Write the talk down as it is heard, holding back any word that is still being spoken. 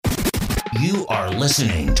You are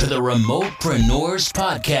listening to the Remotepreneurs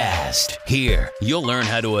Podcast. Here, you'll learn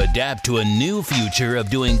how to adapt to a new future of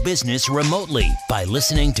doing business remotely by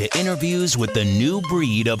listening to interviews with the new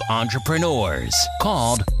breed of entrepreneurs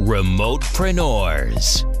called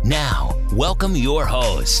Remotepreneurs. Now, welcome your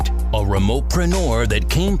host, a remotepreneur that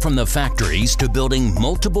came from the factories to building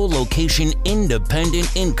multiple location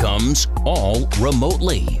independent incomes all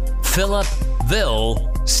remotely. Philip Vil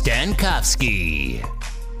Stankovsky.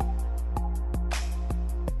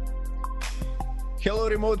 Hello,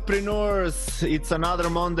 remotepreneurs. It's another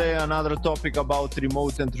Monday, another topic about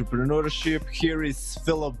remote entrepreneurship. Here is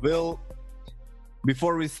Philip Vil.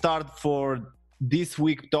 Before we start for this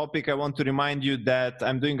week's topic, I want to remind you that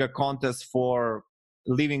I'm doing a contest for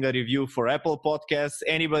leaving a review for Apple Podcasts.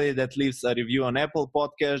 Anybody that leaves a review on Apple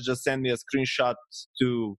Podcasts, just send me a screenshot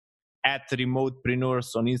to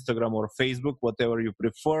 @remotepreneurs on Instagram or Facebook, whatever you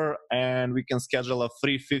prefer, and we can schedule a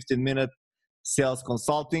free 15-minute sales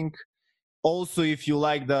consulting. Also, if you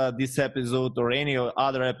like this episode or any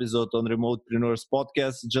other episode on Remotepreneurs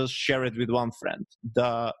Podcast, just share it with one friend.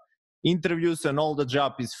 The interviews and all the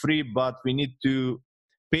job is free, but we need to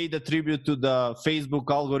pay the tribute to the Facebook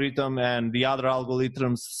algorithm and the other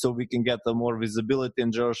algorithms so we can get more visibility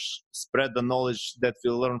and just spread the knowledge that we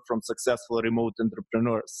learn from successful remote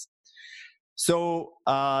entrepreneurs. So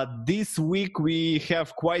this week we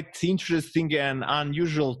have quite interesting and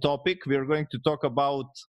unusual topic. We're going to talk about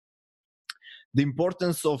the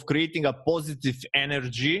importance of creating a positive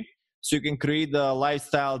energy so you can create the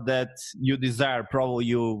lifestyle that you desire. Probably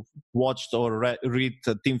you watched or read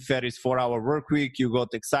Tim Ferriss 4-Hour Workweek, you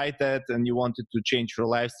got excited and you wanted to change your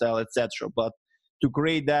lifestyle, etc. But to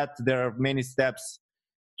create that, there are many steps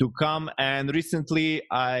to come. And recently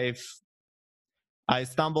I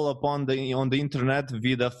stumbled upon on the internet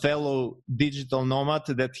with a fellow digital nomad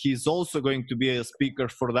that he's also going to be a speaker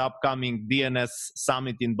for the upcoming DNS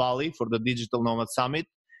Summit in Bali, for the Digital Nomad Summit.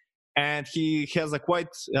 And he has a quite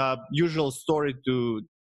usual story to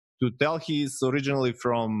tell. He's originally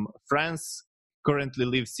from France, currently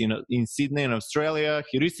lives in Sydney in Australia.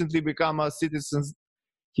 He recently became a citizen.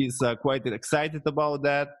 He's quite excited about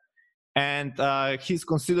that. And he's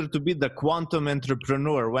considered to be the quantum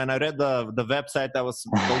entrepreneur. When I read the website, I was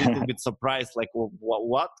a little bit surprised, like,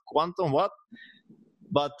 what? Quantum, what?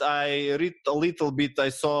 But I read a little bit, I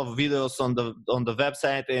saw videos on the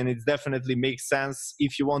website, and it definitely makes sense.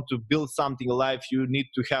 If you want to build something in life, you need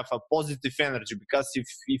to have a positive energy, because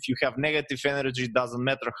if you have negative energy, it doesn't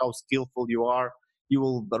matter how skillful you are, you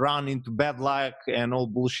will run into bad luck and all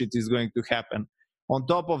bullshit is going to happen. On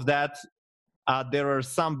top of that, there are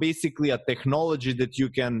basically a technology that you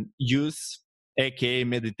can use, aka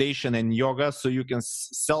meditation and yoga, so you can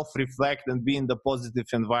self-reflect and be in the positive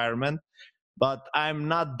environment. But I'm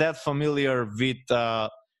not that familiar with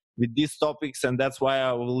these topics, and that's why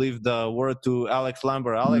I will leave the word to Alex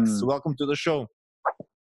Lambert. Alex, welcome to the show.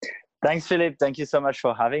 Thanks, Philip. Thank you so much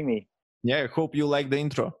for having me. Yeah, I hope you like the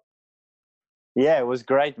intro. Yeah, it was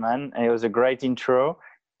great, man. It was a great intro.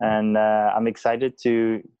 And I'm excited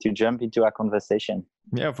to jump into our conversation.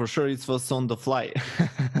 Yeah, for sure. It was on the fly.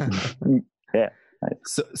 Yeah.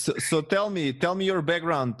 So tell me your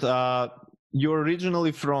background. You're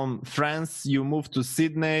originally from France. You moved to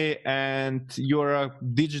Sydney, and you're a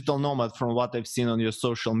digital nomad from what I've seen on your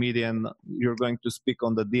social media. And you're going to speak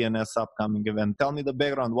on the DNS upcoming event. Tell me the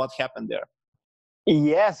background. What happened there?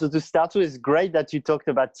 Yeah, so to start with, it's great that you talked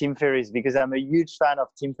about Tim Ferriss, because I'm a huge fan of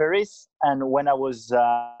Tim Ferriss. And when I was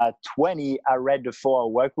 20, I read the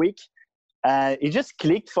 4-Hour Workweek, and it just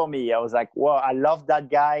clicked for me. I was like, wow, I love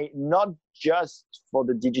that guy, not just for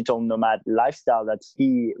the digital nomad lifestyle that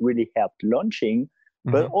he really helped launching,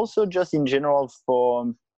 but also just in general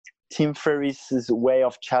for Tim Ferriss's way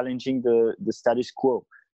of challenging the status quo.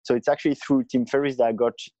 So it's actually through Tim Ferriss that I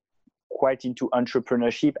got quite into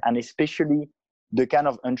entrepreneurship, and especially the kind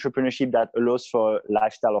of entrepreneurship that allows for a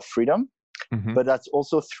lifestyle of freedom. But that's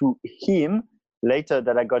also through him later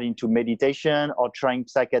that I got into meditation or trying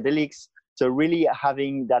psychedelics. So really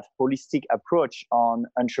having that holistic approach on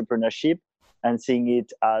entrepreneurship and seeing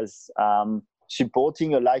it as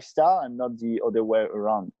supporting a lifestyle and not the other way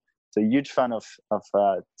around. So huge fan of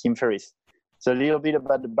Tim Ferriss. So a little bit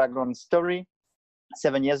about the background story.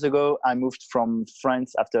 7 years ago, I moved from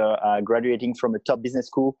France after graduating from a top business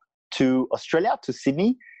school to Australia, to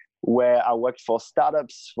Sydney, where I worked for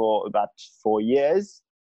startups for about 4 years.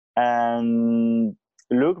 And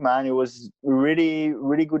look, man, it was really,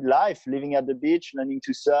 really good life, living at the beach, learning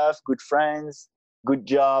to surf, good friends, good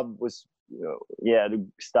job. The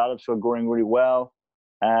startups were going really well.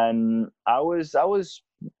 And I was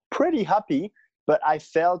pretty happy, but I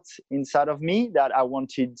felt inside of me that I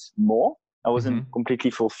wanted more. I wasn't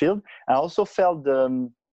completely fulfilled. I also felt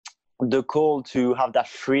the call to have that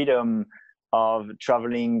freedom of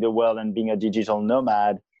traveling the world and being a digital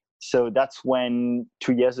nomad. So that's when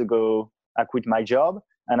 2 years ago, I quit my job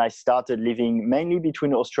and I started living mainly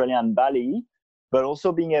between Australia and Bali, but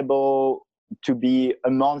also being able to be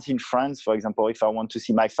a month in France, for example, if I want to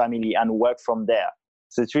see my family and work from there.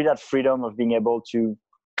 So it's really that freedom of being able to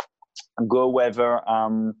go wherever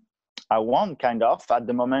I want, kind of. At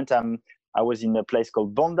the moment, I was in a place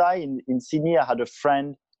called Bondi in Sydney. I had a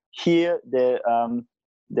friend here. They're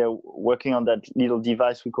working on that little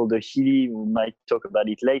device we call the Healy. We might talk about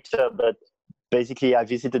it later, but basically I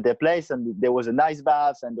visited their place and there was an ice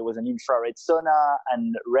bath and there was an infrared sauna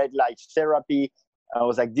and red light therapy. I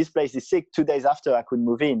was like, this place is sick. 2 days after, I could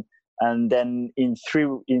move in. And then in three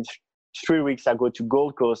weeks, I go to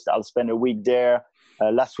Gold Coast. I'll spend a week there.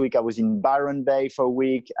 Last week, I was in Byron Bay for a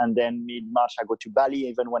week. And then mid-March, I go to Bali.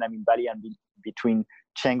 Even when I'm in Bali, I'm between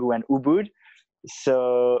Canggu and Ubud.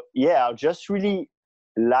 So yeah, I just really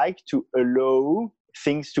like to allow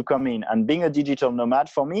things to come in. And being a digital nomad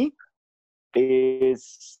for me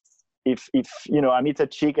is, if I meet a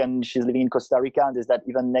chick and she's living in Costa Rica and there's that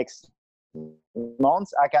even next month,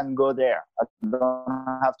 I can go there. I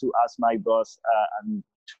don't have to ask my boss and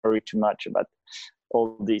worry too much about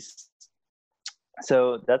all this.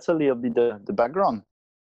 So that's a little bit the background.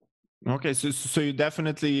 Okay, so you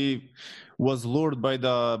definitely was lured by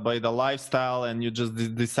the lifestyle, and you just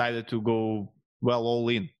decided to go all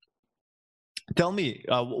in. Tell me,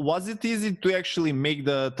 was it easy to actually make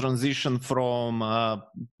the transition from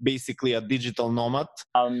basically a digital nomad?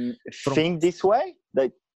 Think this way,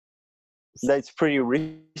 that's pretty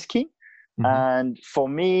risky. And for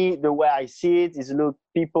me, the way I see it is, look,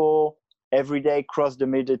 people every day cross the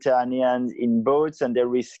Mediterranean in boats and they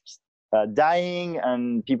risk dying,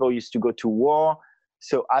 and people used to go to war.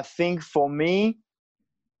 So I think for me,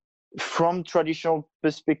 from traditional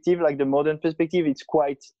perspective, like the modern perspective, it's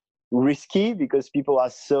quite risky because people are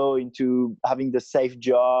so into having the safe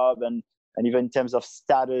job and even in terms of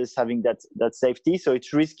status, having that safety. So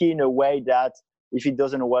it's risky in a way that if it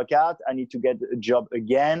doesn't work out, I need to get a job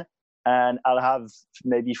again, and I'll have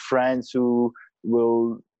maybe friends who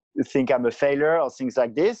will think I'm a failure or things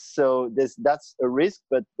like this. So that's a risk,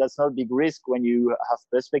 but that's not a big risk when you have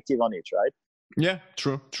perspective on it, right? Yeah,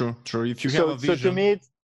 true. If you have a vision.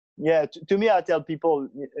 So to me, I tell people,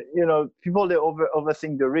 people, they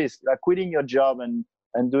overthink the risk. Like quitting your job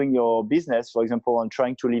and doing your business, for example, and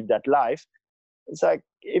trying to live that life. It's like,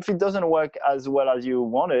 if it doesn't work as well as you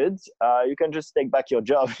wanted, you can just take back your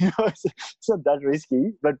job. It's not that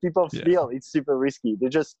risky, but people feel it's super risky. They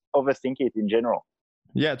just overthink it in general.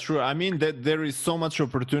 Yeah, true. I mean, that there is so much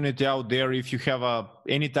opportunity out there if you have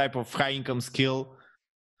any type of high income skill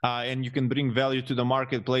and you can bring value to the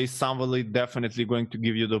marketplace. Somebody is definitely going to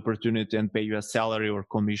give you the opportunity and pay you a salary or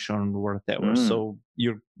commission or whatever. So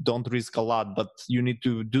you don't risk a lot, but you need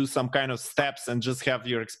to do some kind of steps and just have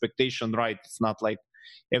your expectation right. It's not like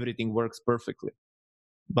everything works perfectly,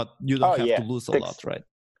 but you don't have to lose a lot, right?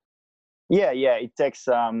 Yeah, it takes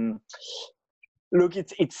look,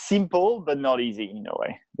 it's simple but not easy in a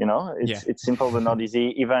way. It's simple but not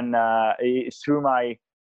easy. Even through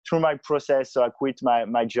my process, so I quit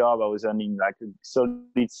my job. I was earning like a solid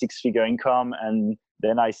 6-figure income, and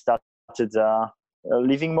then I started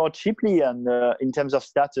living more cheaply. And in terms of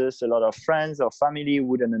status, a lot of friends or family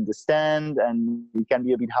wouldn't understand, and it can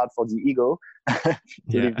be a bit hard for the ego to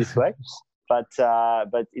live this way. But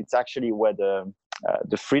it's actually where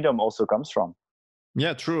the freedom also comes from.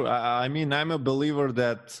 Yeah, true. I mean, I'm a believer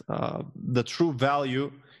that the true value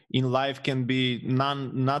in life can be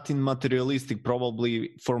not in materialistic,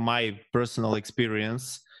 probably for my personal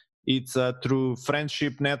experience. It's through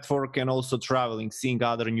friendship network and also traveling, seeing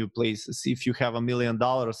other new places. If you have $1 million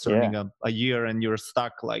earning a year and you're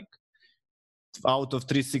stuck like out of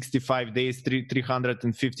 365 days,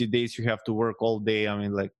 350 days, you have to work all day. I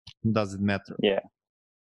mean, like, doesn't matter.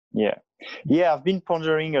 Yeah, I've been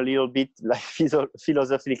pondering a little bit, like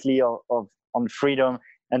philosophically, on freedom,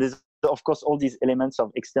 and there's of course all these elements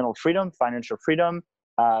of external freedom, financial freedom,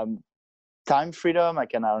 time freedom. I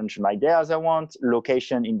can arrange my day as I want,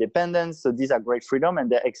 location independence. So these are great freedom,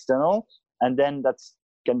 and they're external. And then that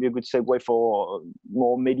can be a good segue for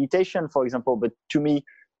more meditation, for example. But to me,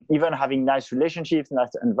 even having nice relationships,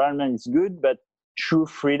 nice environment is good, but true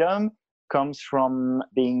freedom comes from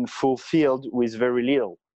being fulfilled with very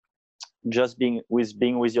little. Just being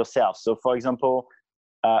with yourself. So for example,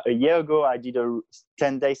 a year ago, I did a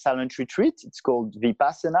 10-day silent retreat. It's called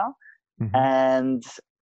Vipassana. And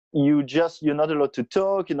you're not allowed to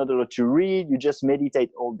talk, you're not allowed to read, you just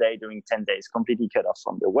meditate all day during 10 days, completely cut off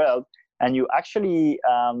from the world. and you actually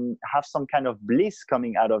have some kind of bliss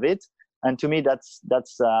coming out of it. And to me, that's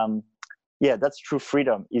true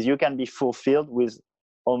freedom, is you can be fulfilled with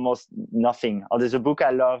almost nothing. Or there's a book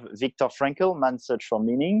I love, Viktor Frankl, Man's Search for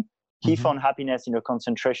Meaning. He found happiness in a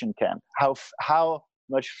concentration camp. How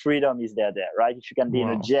much freedom is there, right? If you can be in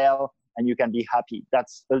a jail and you can be happy,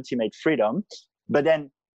 that's ultimate freedom. But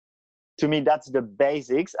then, to me, that's the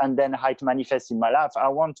basics. And then how it manifests in my life. I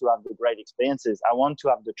want to have the great experiences. I want to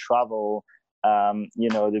have the travel,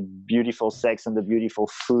 the beautiful sex and the beautiful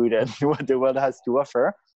food and what the world has to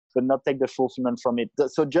offer, but not take the fulfillment from it.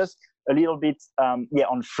 So just a little bit,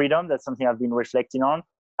 on freedom. That's something I've been reflecting on.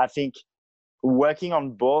 I think working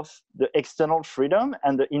on both the external freedom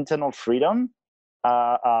and the internal freedom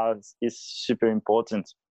is super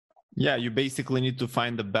important. Yeah, you basically need to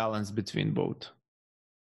find the balance between both.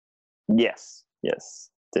 Yes,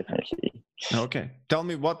 definitely. Okay, tell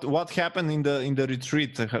me what happened in the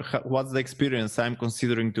retreat. What's the experience? I'm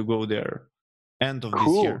considering to go there end of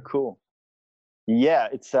this year. Cool. Yeah,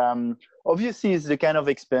 it's obviously it's the kind of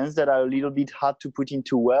experience that are a little bit hard to put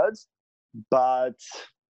into words, but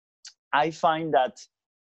I find that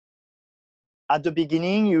at the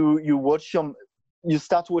beginning you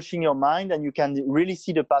start watching your mind, and you can really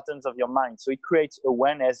see the patterns of your mind. So it creates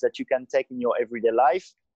awareness that you can take in your everyday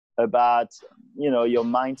life about, your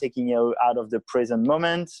mind taking you out of the present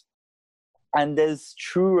moment. And there's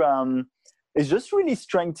true, it's just really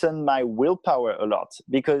strengthened my willpower a lot,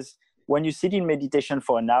 because when you sit in meditation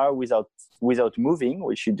for an hour without moving,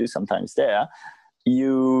 which you do sometimes there,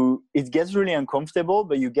 it gets really uncomfortable,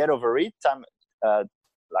 but you get over it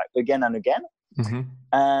again and again.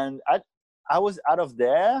 And I was out of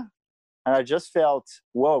there, and I just felt,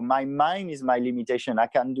 whoa, my mind is my limitation. I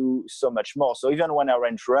can do so much more. So even when I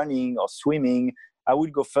went running or swimming, I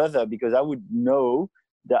would go further, because I would know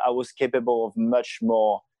that I was capable of much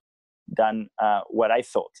more than what I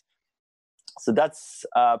thought. So that's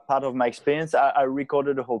part of my experience. I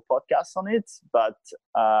recorded a whole podcast on it, but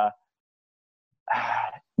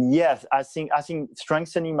yes, I think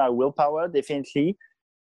strengthening my willpower, definitely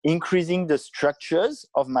increasing the structures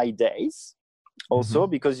of my days. Also,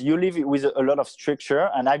 because you live with a lot of structure,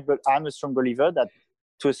 and I'm a strong believer that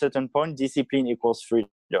to a certain point, discipline equals freedom.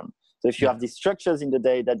 So if you have these structures in the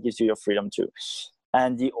day, that gives you your freedom too.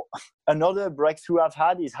 And another breakthrough I've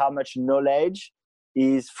had is how much knowledge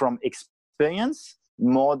is from experience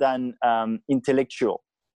more than intellectual.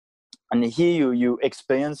 And here you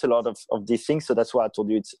experience a lot of these things. So that's why I told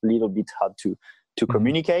you it's a little bit hard to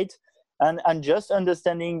communicate. And just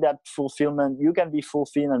understanding that fulfillment, you can be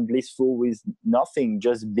fulfilled and blissful with nothing,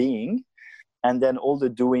 just being. And then all the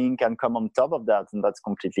doing can come on top of that, and that's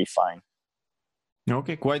completely fine.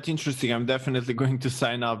 Okay, quite interesting. I'm definitely going to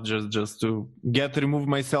sign up just to remove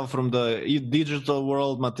myself from the digital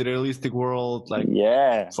world, materialistic world,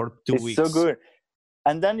 for 2 weeks. It's so good.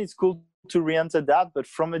 And then it's cool to re-enter that, but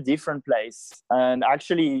from a different place. And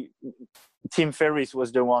actually, Tim Ferriss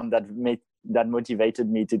was the one that motivated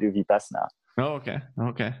me to do Vipassana. Oh, okay.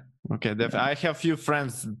 I have few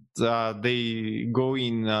friends. They go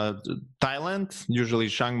in Thailand, usually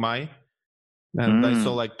Chiang Mai, and I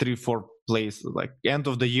saw 3-4 places. Like end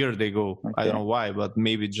of the year they go. Okay. I don't know why, but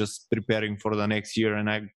maybe just preparing for the next year. And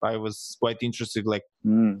I was quite interested,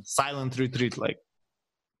 silent retreat,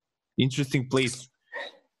 interesting place.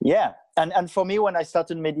 Yeah. And for me, when I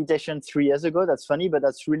started meditation 3 years ago, that's funny, but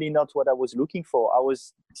that's really not what I was looking for. I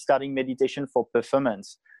was starting meditation for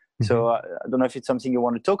performance. So I don't know if it's something you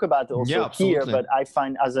want to talk about also here, but I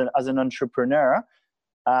find as an entrepreneur,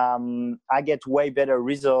 I get way better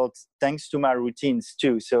results thanks to my routines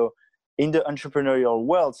too. So in the entrepreneurial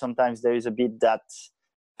world, sometimes there is a bit that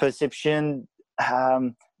perception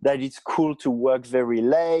that it's cool to work very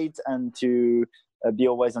late and to be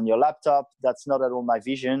always on your laptop. That's not at all my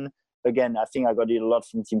vision. Again, I think I got it a lot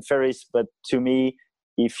from Tim Ferriss, but to me,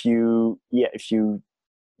 if you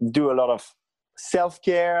do a lot of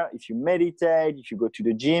self-care, if you meditate, if you go to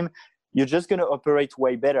the gym, you're just going to operate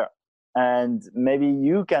way better. And maybe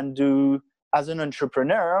you can do, as an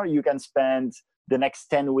entrepreneur, you can spend the next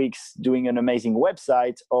 10 weeks doing an amazing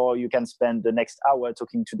website, or you can spend the next hour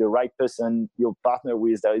talking to the right person you'll partner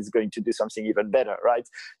with that is going to do something even better, right?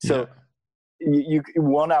 So you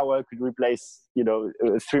 1 hour could replace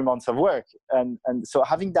 3 months of work, and so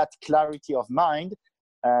having that clarity of mind,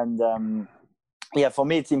 and for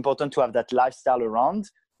me it's important to have that lifestyle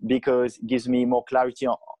around, because it gives me more clarity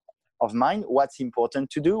of mind, what's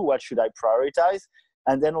important to do, what should I prioritize,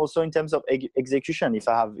 and then also in terms of execution, if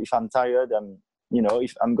I'm tired,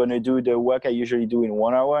 if I'm going to do the work I usually do in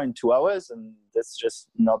 1 hour, in 2 hours, and that's just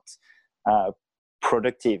not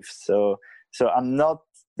productive. So I'm not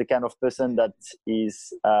the kind of person that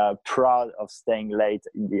is proud of staying late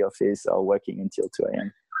in the office or working until 2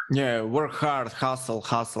 a.m. Yeah, work hard,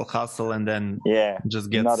 hustle, and then just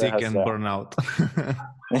get not sick and burn out.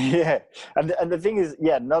 Yeah, and the thing is,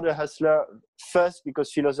 not a hustler. First,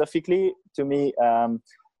 because philosophically, to me, I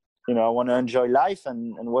want to enjoy life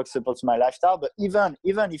and work supports my lifestyle. But even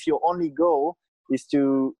if your only goal is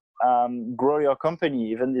to grow your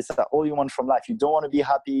company, even this is all you want from life, you don't want to be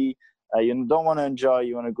happy, you don't want to enjoy,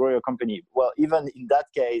 you want to grow your company. Well, even in that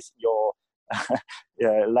case, your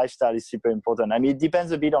lifestyle is super important. I mean, it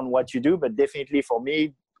depends a bit on what you do, but definitely for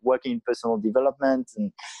me, working in personal development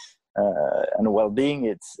and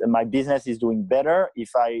well-being, my business is doing better if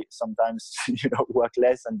I sometimes work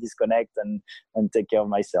less and disconnect and take care of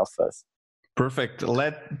myself first. Perfect.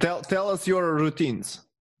 Tell us your routines.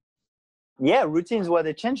 Yeah, routines, well,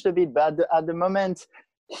 they changed a bit, but at the moment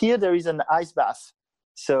here there is an ice bath.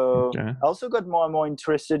 So I also got more and more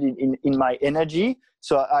interested in my energy.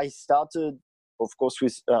 So I started, of course,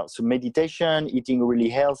 with some meditation, eating really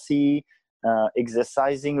healthy,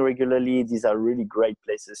 exercising regularly. These are really great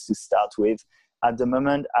places to start with. At the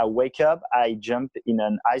moment I wake up, I jump in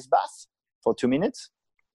an ice bath for 2 minutes.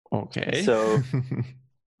 Okay. So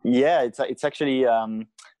yeah, it's actually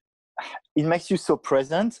it makes you so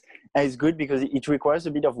present, and it's good because it requires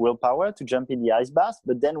a bit of willpower to jump in the ice bath.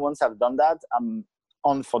 But then once I've done that, I'm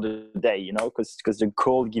on for the day, because the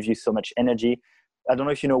cold gives you so much energy. I don't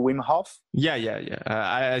know if you know Wim Hof. Yeah.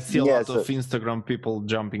 I see a lot of Instagram people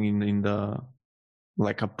jumping in the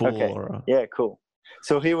like a pool or. Yeah, cool.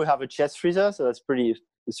 So here we have a chest freezer, so it's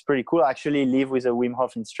pretty cool. I actually live with a Wim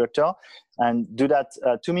Hof instructor and do that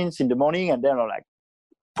 2 minutes in the morning, and then I'm like,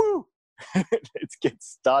 pooh, let's get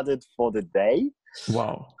started for the day.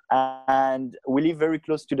 Wow. And we live very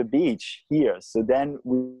close to the beach here, so then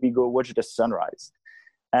we go watch the sunrise.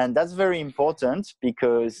 And that's very important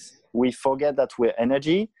because we forget that we're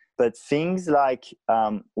energy, but things like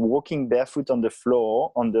walking barefoot on the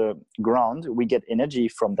floor, on the ground, we get energy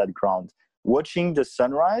from that ground. Watching the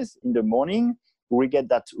sunrise in the morning, we get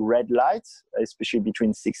that red light, especially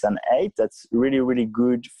between 6 and 8. That's really, really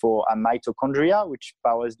good for our mitochondria, which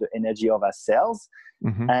powers the energy of our cells.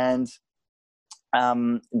 Mm-hmm.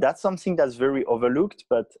 And that's something that's very overlooked,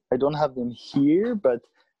 but I don't have them here, but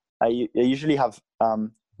I usually have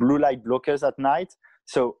blue light blockers at night.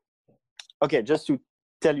 So, okay, just to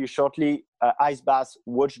tell you shortly, ice bath,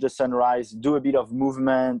 watch the sunrise, do a bit of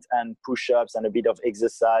movement and push-ups and a bit of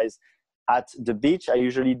exercise. At the beach, I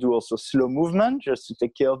usually do also slow movement just to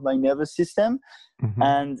take care of my nervous system. Mm-hmm.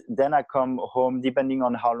 And then I come home, depending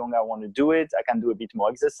on how long I want to do it, I can do a bit more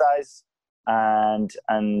exercise and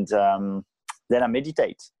then I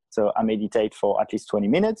meditate. So I meditate for at least 20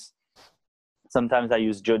 minutes. Sometimes I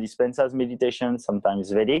use Joe Dispenza's meditation,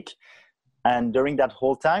 sometimes Vedic. And during that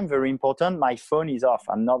whole time, very important, my phone is off.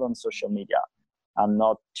 I'm not on social media. I'm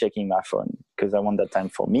not checking my phone because I want that time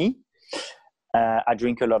for me. I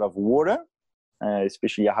drink a lot of water,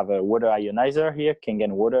 especially I have a water ionizer here,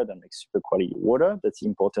 Kangen water that makes super quality water. That's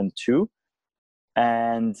important too.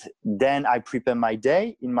 And then I prepare my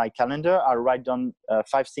day in my calendar. I write down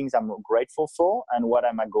 5 things I'm grateful for and what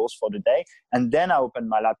are my goals for the day. And then I open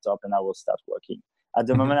my laptop and I will start working. At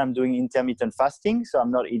the moment, I'm doing intermittent fasting, so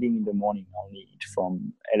I'm not eating in the morning. I only eat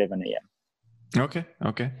from 11 a.m.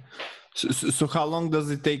 Okay. So how long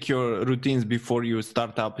does it take your routines before you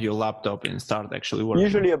start up your laptop and start actually working?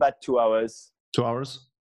 Usually about 2 hours. 2 hours?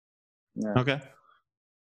 Yeah. Okay.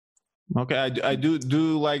 I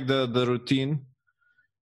do like the routine.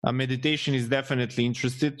 Meditation is definitely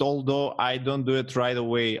interested, although I don't do it right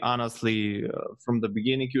away. Honestly, from the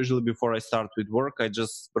beginning, usually before I start with work, I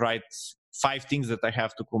just write 5 things that I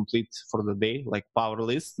have to complete for the day, like power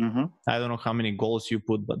list. Mm-hmm. I don't know how many goals you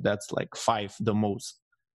put, but that's like 5 the most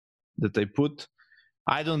that I put.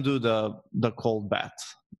 I don't do the cold bath.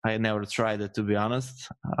 I never tried it, to be honest.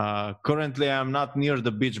 Currently, I'm not near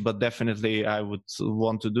the beach, but definitely I would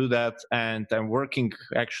want to do that. And I'm working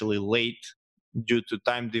actually late due to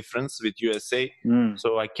time difference with USA.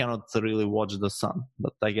 So I cannot really watch the sun,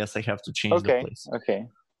 but I guess I have to change the place. Okay.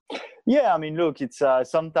 Yeah, I mean, look, it's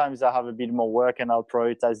sometimes I have a bit more work and I'll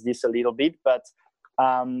prioritize this a little bit. But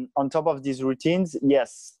on top of these routines,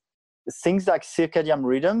 yes, things like circadian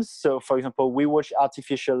rhythms. So, for example, we watch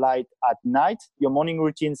artificial light at night. Your morning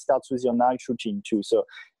routine starts with your night routine too. So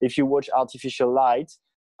if you watch artificial light,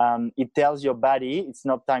 it tells your body it's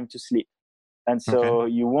not time to sleep. And so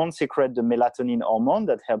you won't secrete the melatonin hormone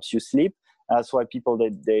that helps you sleep. That's why people,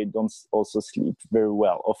 they don't also sleep very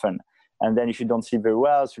well often. And then if you don't sleep very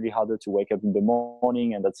well, it's really harder to wake up in the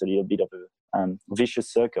morning. And that's a little bit of a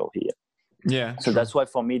vicious circle here. Yeah. So that's why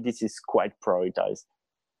for me, this is quite prioritized.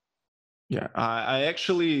 Yeah, I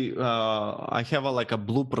actually I have a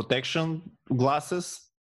blue protection glasses.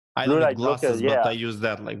 I Blue don't need light blockers, glasses, but yeah. I use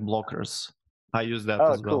that like blockers. I use that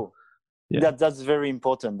Oh, as well. cool. Yeah. That's very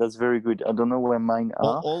important. That's very good. I don't know where mine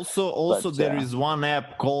are. Also, But, there is one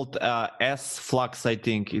app called S Flux. I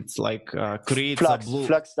think it's like creates a blue.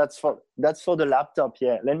 Flux. That's for the laptop.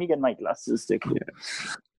 Yeah. Let me get my glasses.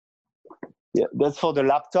 Yeah, that's for the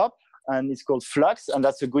laptop, and it's called Flux, and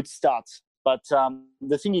that's a good start. But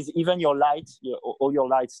the thing is, even your light, all your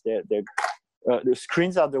lights, the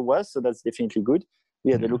screens are the worst, so that's definitely good.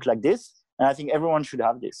 Yeah, they look like this, and I think everyone should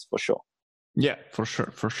have this for sure. Yeah, for sure.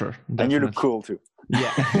 Definitely. And you look cool too.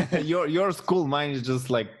 Yeah, yours cool. Mine is just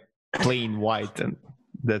like plain white, and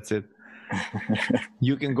that's it.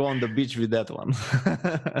 You can go on the beach with that one.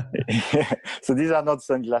 So these are not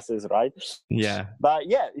sunglasses, right? Yeah. But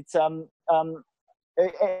yeah, it's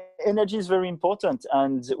energy is very important,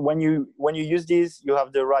 and when you use these, you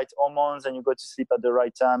have the right hormones, and you go to sleep at the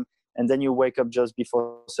right time, and then you wake up just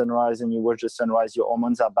before sunrise, and you watch the sunrise. Your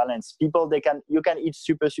hormones are balanced. You can eat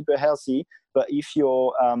super healthy, but if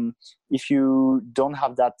you don't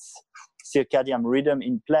have that circadian rhythm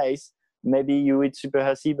in place, maybe you eat super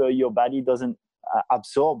healthy, but your body doesn't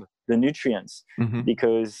absorb the nutrients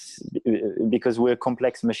because we're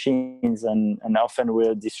complex machines, and often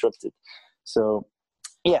we're disrupted. So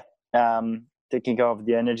yeah, taking care of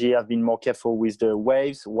the energy. I've been more careful with the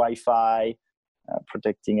waves, Wi-Fi,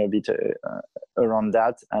 protecting a bit around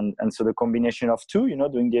that, and so the combination of two,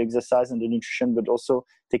 doing the exercise and the nutrition, but also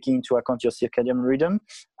taking into account your circadian rhythm.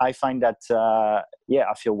 I find that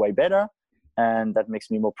I feel way better, and that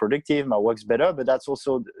makes me more productive. My work's better, but that's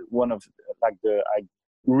also one of I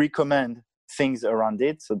recommend things around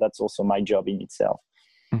it. So that's also my job in itself.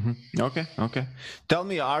 Mm-hmm. Okay. Tell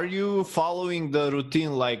me, are you following the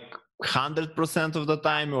routine like 100% of the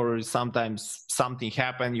time, or sometimes something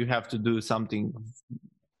happen, you have to do something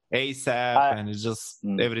ASAP, and it's just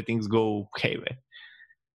everything's go haywire?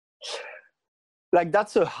 Like,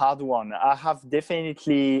 that's a hard one. I have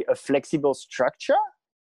definitely a flexible structure.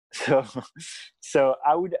 So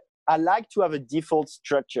I like to have a default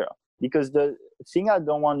structure, because the thing I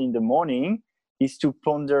don't want in the morning is to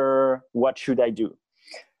ponder what should I do.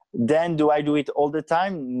 Then do I do it all the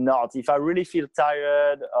time? Not. If I really feel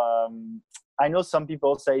tired, I know some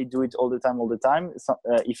people say do it all the time. So,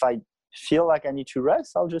 if I feel like I need to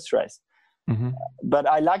rest, I'll just rest. Mm-hmm. But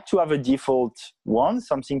I like to have a default one,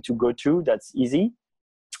 something to go to that's easy,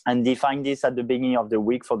 and define this at the beginning of the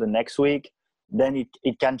week for the next week. Then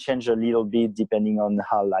it can change a little bit depending on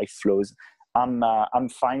how life flows. I'm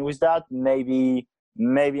fine with that. Maybe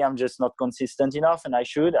I'm just not consistent enough, and I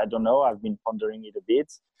don't know. I've been pondering it a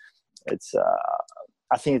bit. It's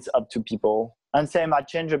I think it's up to people. And same, I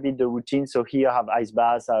change a bit the routine. So here I have ice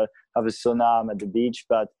baths, I have a sauna, I'm at the beach.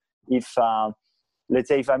 But if let's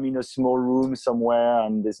say if I'm in a small room somewhere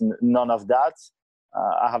and there's none of that,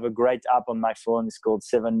 I have a great app on my phone. It's called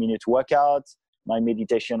 7-Minute Workout. My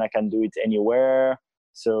meditation, I can do it anywhere.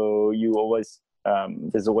 So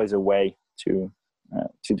there's always a way to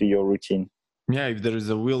do your routine. Yeah, if there is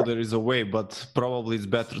a will, there is a way, but probably it's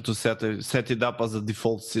better to set it up as a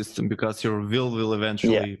default system, because your will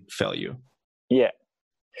eventually fail you. Yeah.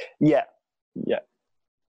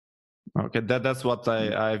 Okay, that's what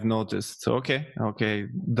I've noticed. Okay.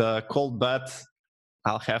 The cold bath,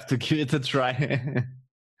 I'll have to give it a try.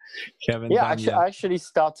 I actually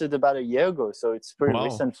started about a year ago, so it's pretty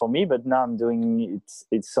recent for me. But now I'm doing it.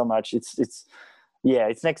 It's so much. It's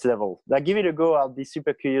next level. Like, give it a go. I'll be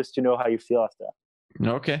super curious to know how you feel after.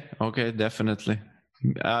 Okay, definitely.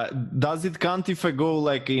 Does it count if I go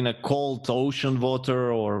like in a cold ocean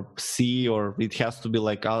water or sea, or it has to be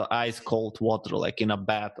like ice cold water, like in a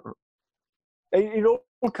bath? It all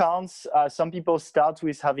counts. Some people start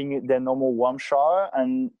with having their normal warm shower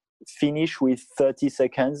and finish with 30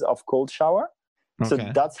 seconds of cold shower. So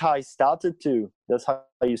that's how I started too. That's how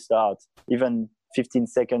you start. Even 15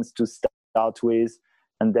 seconds to start with,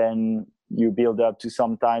 and then you build up to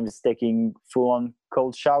sometimes taking full-on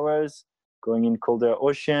cold showers, going in colder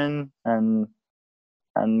ocean, and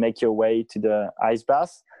make your way to the ice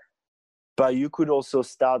bath. But you could also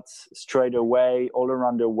start straight away. All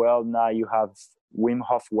around the world now, you have Wim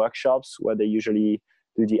Hof workshops where they usually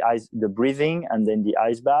do the breathing and then the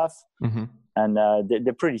ice bath. Mm-hmm. And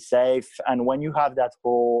they're pretty safe. And when you have that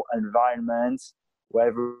whole environment where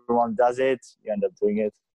everyone does it, you end up doing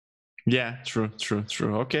it. Yeah, true.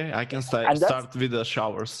 Okay, I can start with the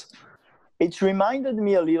showers. It reminded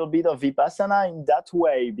me a little bit of Vipassana in that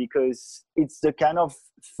way, because it's the kind of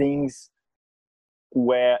things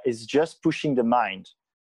where it's just pushing the mind.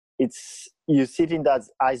 It's you sit in that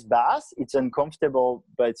ice bath. It's uncomfortable,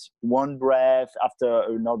 but it's one breath after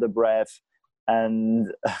another breath,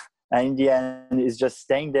 and in the end, it's just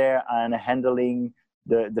staying there and handling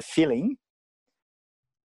the feeling,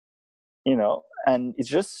 and it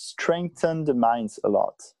just strengthens the minds a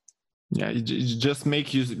lot. Yeah, it just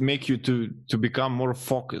make you to become more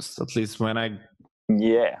focused. At least when I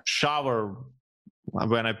shower,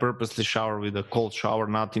 when I purposely shower with a cold shower,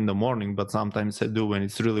 not in the morning, but sometimes I do when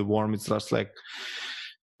it's really warm. It's just like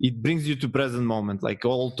it brings you to present moment, like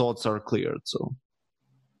all thoughts are cleared. So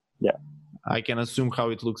yeah, I can assume how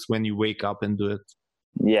it looks when you wake up and do it.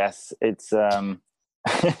 Yes, it's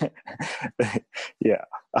yeah,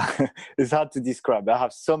 it's hard to describe. I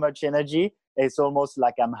have so much energy. It's almost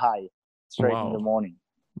like I'm high straight in the morning.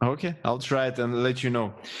 Okay, I'll try it and let you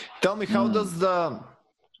know. Tell me, how does the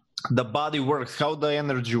body works, how the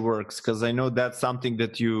energy works? Because I know that's something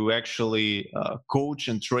that you actually coach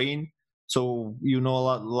and train. So you know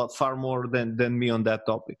a lot far more than me on that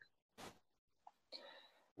topic.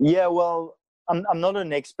 Yeah, well, I'm not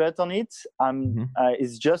an expert on it.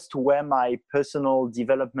 It's just where my personal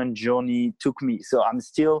development journey took me. So I'm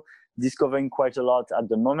still discovering quite a lot at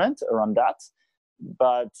the moment around that.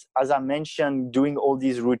 But as I mentioned, doing all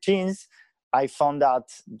these routines, I found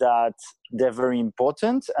out that they're very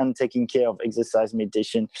important, and taking care of exercise,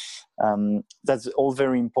 meditation, that's all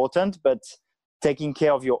very important. But taking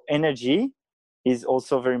care of your energy is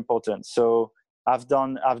also very important. So I've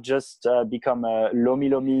just become a Lomi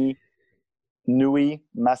Lomi Nui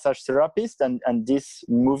massage therapist, and this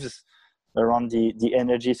moves around the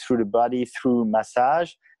energy through the body through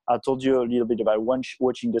massage. I told you a little bit about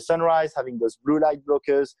watching the sunrise, having those blue light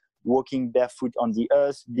blockers, walking barefoot on the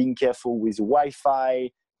earth, being careful with Wi-Fi,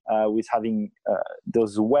 with having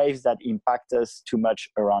those waves that impact us too much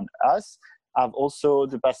around us. I've also,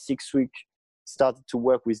 the past 6 weeks, started to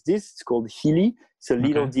work with this. It's called Healy. It's a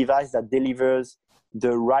little device that delivers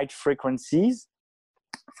the right frequencies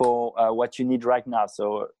for what you need right now.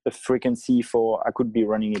 So a frequency for, I could be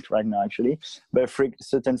running it right now actually, but a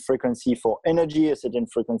certain frequency for energy, a certain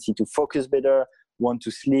frequency to focus better, one to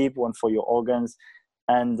sleep, one for your organs.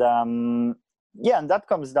 And and that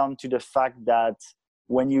comes down to the fact that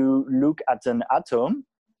when you look at an atom,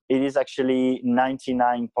 it is actually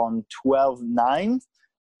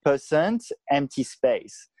 99.129% empty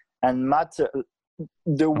space. And matter,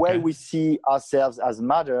 the way we see ourselves as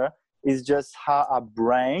matter, is just how our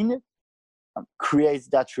brain creates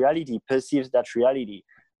that reality, perceives that reality.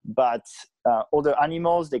 But other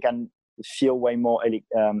animals, they can feel way more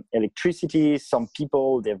electricity. Some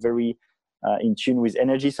people, they're very in tune with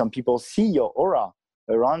energy. Some people see your aura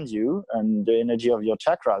around you and the energy of your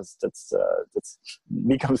chakras. That's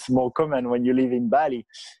becomes more common when you live in Bali.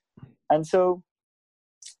 And so,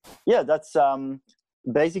 yeah, that's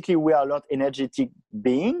basically, we are a lot energetic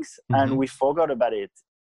beings, and we forgot about it.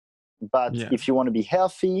 But if you want to be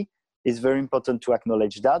healthy, it's very important to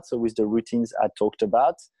acknowledge that. So with the routines I talked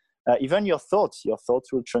about, even your thoughts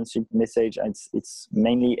will transmit message, and it's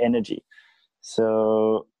mainly energy.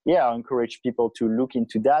 So yeah, I encourage people to look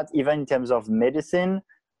into that. Even in terms of medicine,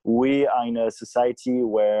 we are in a society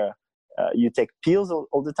where you take pills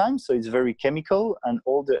all the time. So it's very chemical, and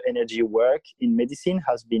all the energy work in medicine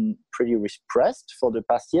has been pretty repressed for the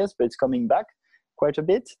past years, but it's coming back quite a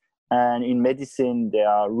bit. And in medicine, there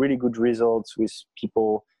are really good results with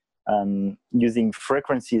people using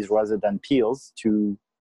frequencies rather than pills to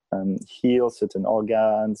heal certain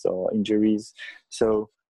organs or injuries. So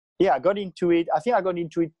yeah, I got into it. I think I got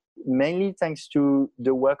into it mainly thanks to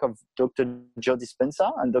the work of Dr. Joe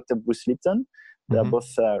Dispenza and Dr. Bruce Lipton. They're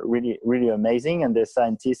both really, really amazing, and they're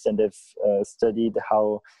scientists, and they've studied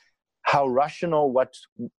how rational what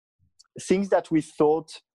things that we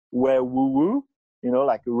thought were woo-woo,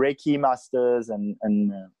 like Reiki masters and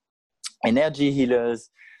energy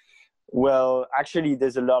healers. Well, actually,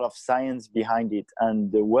 there's a lot of science behind it,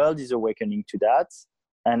 and the world is awakening to that.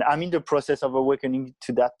 And I'm in the process of awakening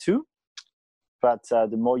to that too. But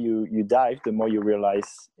the more you dive, the more you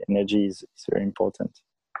realize energy is very important.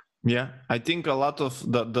 Yeah, I think a lot of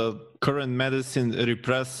the current medicine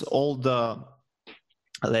repress all the,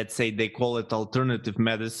 let's say they call it alternative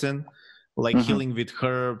medicine, like healing with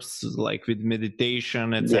herbs, like with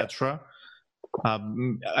meditation, etc.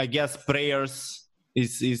 I guess prayers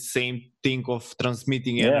is same thing of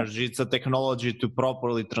transmitting energy. It's a technology to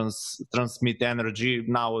properly transmit energy.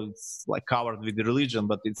 Now it's like covered with religion,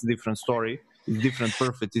 but it's a different story. It's different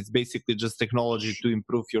perfect. It's basically just technology to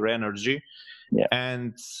improve your energy.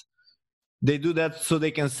 And they do that so they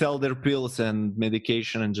can sell their pills and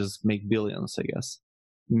medication and just make billions, I guess.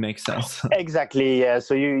 Makes sense. Exactly, yeah.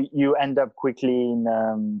 So you end up quickly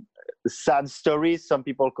in sad stories. Some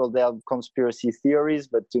people call them conspiracy theories,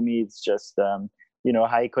 but to me, it's just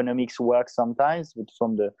how economics works sometimes. But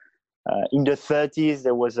from the in the 30s,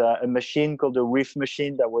 there was a machine called the Riff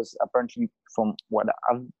machine that was apparently, from what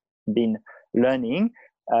I've been learning,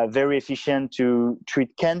 very efficient to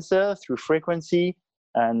treat cancer through frequency,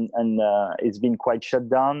 and it's been quite shut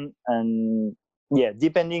down. And yeah,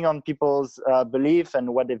 depending on people's belief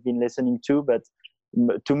and what they've been listening to, but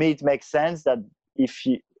to me, it makes sense that if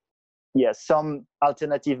some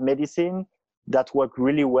alternative medicine that work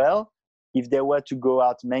really well, if they were to go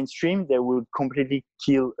out mainstream, they would completely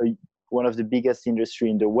kill one of the biggest industry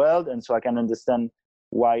in the world. And so I can understand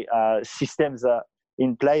why systems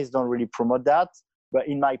in place don't really promote that. But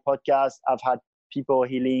in my podcast, I've had people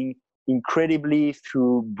healing incredibly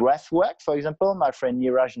through breath work. For example, my friend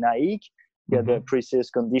Niraj Naik, he had a pretty serious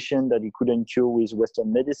condition that he couldn't cure with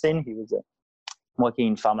Western medicine. He was working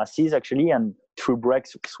in pharmacies actually, and through breath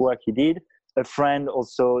work he did. A friend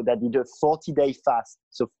also that did a 40-day fast,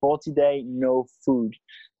 so 40-day no food,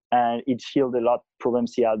 and it healed a lot of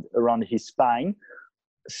problems he had around his spine.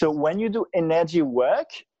 So when you do energy work,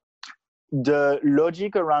 the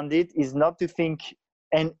logic around it is not to think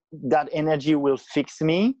and that energy will fix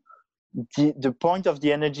me. The point of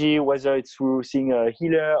the energy, whether it's through seeing a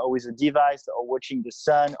healer or with a device or watching the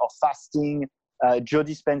sun or fasting, Joe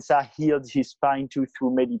Dispenza healed his spine too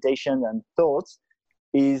through meditation and thoughts,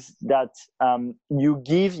 is that you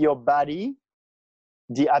give your body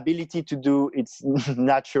the ability to do its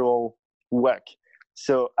natural work.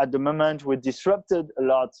 So at the moment, we're disrupted a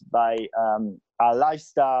lot by our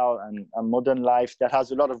lifestyle and a modern life that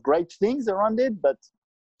has a lot of great things around it, but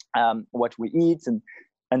what we eat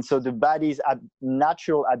and so the body's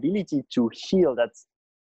natural ability to heal, that's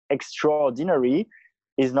extraordinary,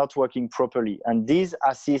 is not working properly. And these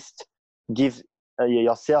assist give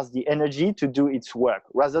your cells the energy to do its work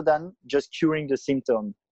rather than just curing the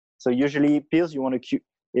symptom. So usually pills, you want to cure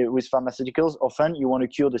with pharmaceuticals, often you want to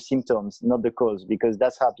cure the symptoms, not the cause, because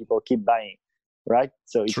that's how people keep buying, right?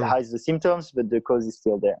 So it hides the symptoms, but the cause is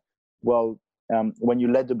still there. Well, when you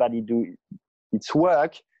let the body do its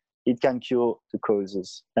work, it can cure the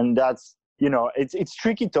causes. And that's, it's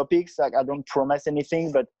tricky topics. Like, I don't promise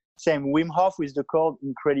anything, but same Wim Hof with the cold,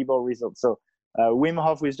 incredible results. So Wim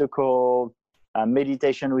Hof with the cold,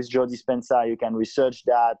 meditation with Joe Dispenza, you can research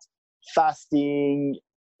that, fasting,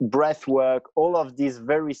 breath work, all of these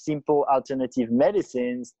very simple alternative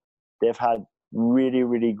medicines, they've had really,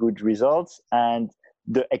 really good results. And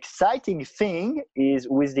the exciting thing is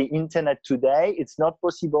with the internet today, it's not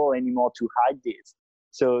possible anymore to hide this.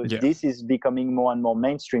 So this is becoming more and more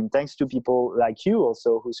mainstream, thanks to people like you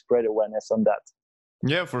also who spread awareness on that.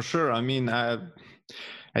 Yeah, for sure. I mean, I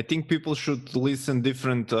think people should listen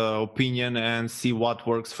different opinion and see what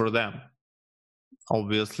works for them.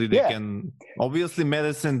 Obviously, obviously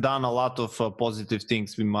medicine done a lot of positive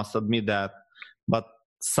things. We must admit that. But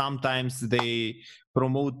sometimes they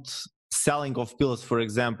promote selling of pills. For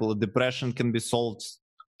example, depression can be solved,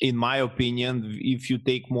 in my opinion, if you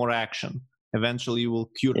take more action. Eventually you will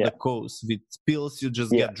cure the cause. With pills, you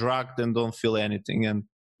just get drugged and don't feel anything, and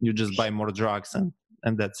you just buy more drugs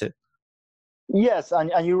and that's it. Yes,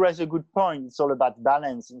 and you raise a good point. It's all about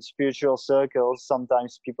balance. In spiritual circles,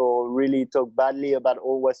 sometimes people really talk badly about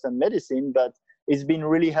all Western medicine, but it's been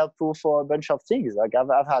really helpful for a bunch of things. Like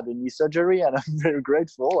I've had a knee surgery and I'm very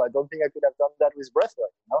grateful. I don't think I could have done that with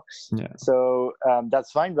breathwork, So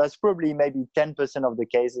that's fine. That's probably maybe 10% of the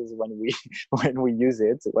cases when we use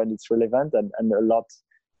it, when it's relevant, and a lot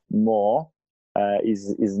more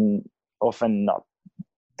is often not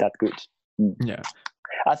that good. Yeah.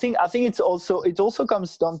 I think it also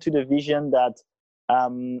comes down to the vision that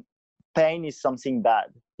pain is something bad.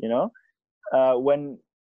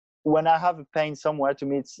 When I have a pain somewhere, to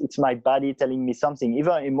me it's my body telling me something.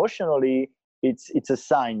 Even emotionally, it's a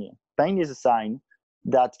sign. Pain is a sign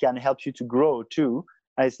that can help you to grow too.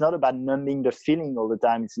 And it's not about numbing the feeling all the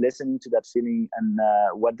time. It's listening to that feeling and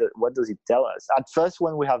what does it tell us. At first,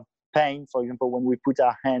 when we have pain, for example, when we put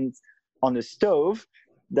our hands on the stove,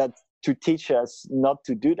 that to teach us not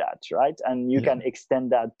to do that, right? And you can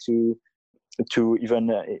extend that to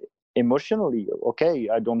even emotionally. Okay,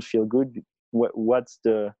 I don't feel good. What's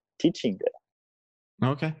the teaching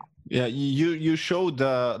there? Okay. Yeah, you showed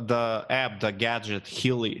the app, the gadget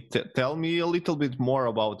Healy. Tell me a little bit more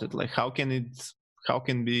about it. Like, how can it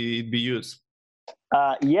be used?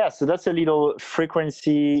 So that's a little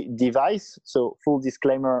frequency device. So full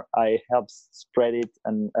disclaimer, I help spread it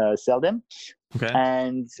and sell them. Okay.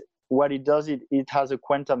 And what it does, it has a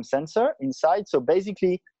quantum sensor inside. So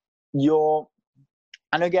basically,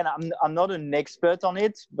 And again, I'm not an expert on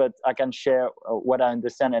it, but I can share what I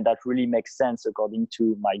understand, and that really makes sense according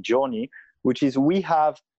to my journey, which is we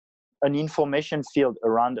have an information field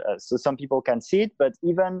around us. So some people can see it, but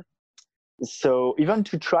even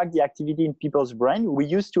to track the activity in people's brain, we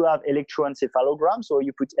used to have electroencephalograms, so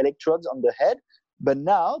you put electrodes on the head, but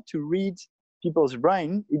now to read people's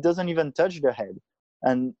brain, it doesn't even touch the head.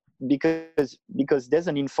 And because there's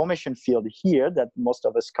an information field here that most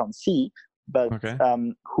of us can't see, but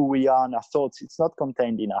who we are and our thoughts, it's not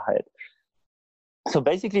contained in our head. So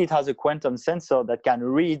basically, it has a quantum sensor that can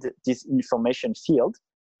read this information field.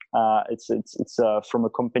 It's from a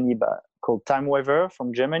company called TimeWaver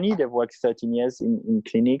from Germany. They've worked 13 years in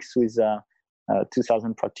clinics with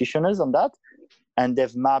 2,000 practitioners on that, and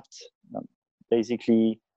they've mapped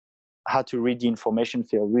basically how to read the information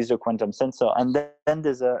field with the quantum sensor. And then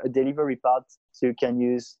there's a delivery part, so you can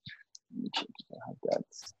use that.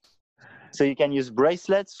 So you can use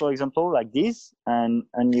bracelets, for example, like this, and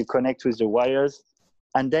you connect with the wires,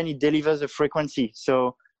 and then it delivers a frequency.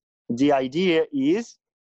 So the idea is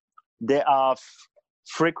there are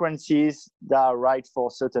frequencies that are right for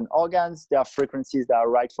certain organs. There are frequencies that are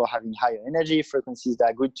right for having higher energy, frequencies that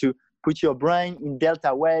are good to put your brain in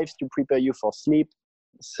delta waves to prepare you for sleep.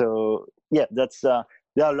 So yeah, there are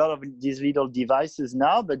a lot of these little devices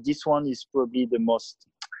now, but this one is probably the most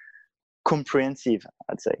comprehensive,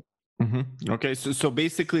 I'd say. Mm-hmm. Okay, so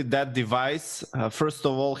basically that device, first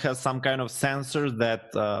of all, has some kind of sensor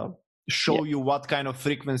that show you what kind of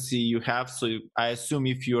frequency you have. So I assume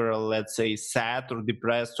if you're, let's say, sad or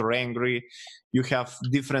depressed or angry, you have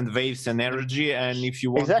different waves and energy. And if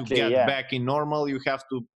you want to get back in normal, you have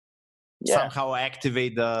to somehow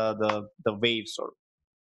activate the waves.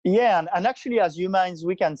 Yeah, and actually as humans,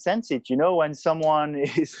 we can sense it. When someone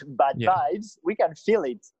is bad vibes, we can feel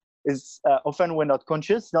it. It's often we're not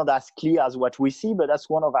conscious, not as clear as what we see, but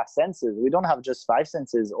that's one of our senses. We don't have just 5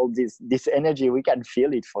 senses. All this energy, we can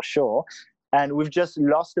feel it for sure. And we've just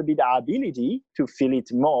lost a bit our ability to feel it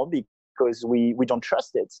more because we don't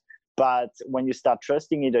trust it. But when you start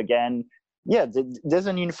trusting it again, there's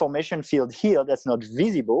an information field here that's not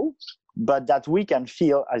visible, but that we can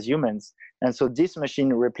feel as humans. And so this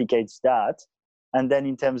machine replicates that. And then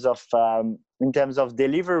in terms of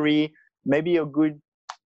delivery, maybe a good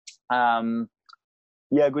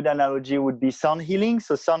good analogy would be sound healing.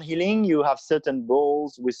 So sound healing, you have certain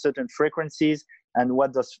balls with certain frequencies, and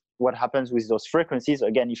what happens with those frequencies,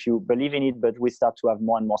 again, if you believe in it, but we start to have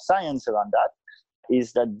more and more science around that,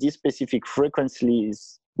 is that these specific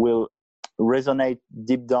frequencies will resonate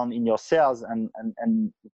deep down in your cells, and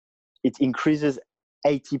it increases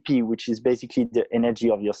ATP, which is basically the energy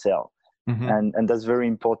of your cell. Mm-hmm. And that's very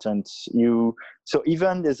important. So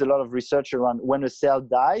even there's a lot of research around when a cell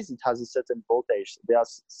dies, it has a certain voltage.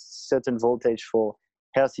 There's certain voltage for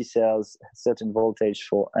healthy cells, certain voltage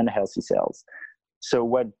for unhealthy cells. So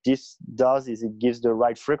what this does is it gives the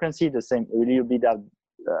right frequency, the same a little bit that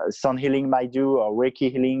sound healing might do, or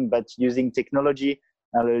Reiki healing, but using technology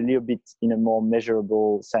and a little bit in a more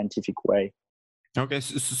measurable scientific way. Okay,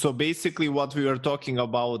 so basically what we were talking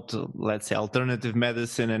about, let's say, alternative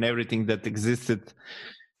medicine and everything that existed,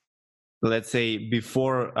 let's say,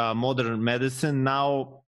 before modern medicine,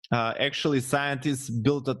 now actually scientists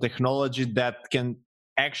built a technology that can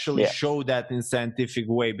actually show that in scientific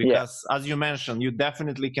way, because as you mentioned, you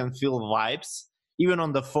definitely can feel vibes, even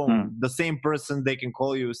on the phone. The same person, they can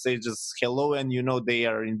call you, say just hello, and they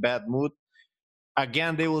are in bad mood.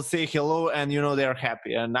 Again, they will say hello and they're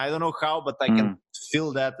happy, and I don't know how, but I can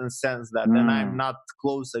feel that and sense that. And I'm not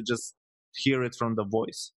close, I just hear it from the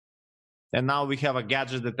voice. And now we have a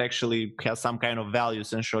gadget that actually has some kind of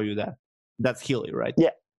values and show you that. That's Healy, right?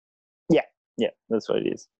 Yeah, that's what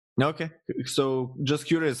it is. Okay, so just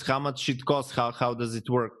curious, how much it costs? How does it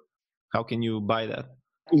work? How can you buy that?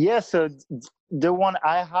 So the one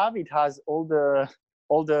I have, it has all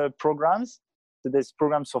the programs. So there's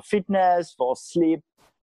programs for fitness, for sleep,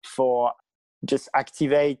 for just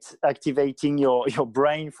activating your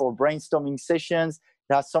brain, for brainstorming sessions.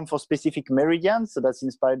 There are some for specific meridians, so that's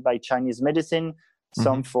inspired by Chinese medicine.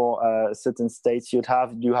 Some for certain states. You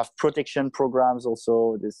have protection programs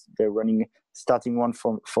also. They're starting one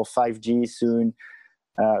for 5G soon.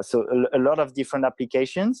 So a lot of different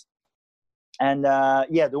applications. And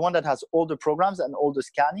the one that has all the programs and all the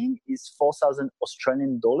scanning is 4,000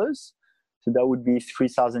 Australian dollars. So that would be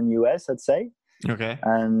 3,000 US, I'd say. Okay.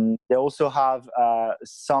 And they also have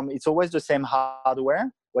it's always the same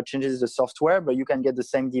hardware. What changes is the software, but you can get the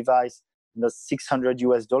same device, the $600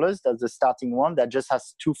 US. That's the starting one that just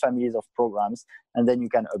has 2 families of programs, and then you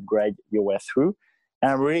can upgrade your way through.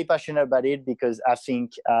 And I'm really passionate about it because I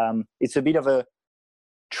think it's a bit of a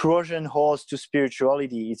Trojan horse to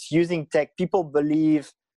spirituality. It's using tech. People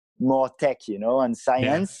believe more tech, and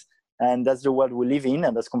science, and that's the world we live in,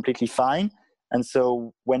 and that's completely fine. And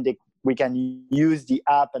so when we can use the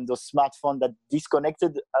app and those smartphones that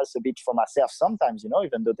disconnected us a bit from ourselves sometimes,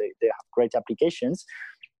 even though they have great applications,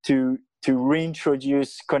 to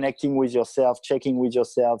reintroduce connecting with yourself, checking with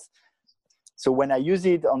yourself. So when I use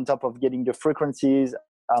it on top of getting the frequencies,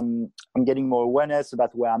 I'm getting more awareness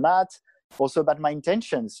about where I'm at, also about my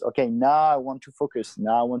intentions. Okay, now I want to focus.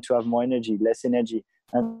 Now I want to have more energy, less energy.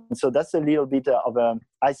 And so that's a little bit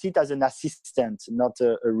I see it as an assistant, not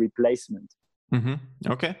a replacement.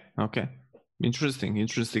 Mm-hmm. Okay. Interesting.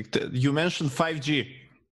 You mentioned 5G.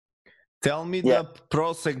 Tell me the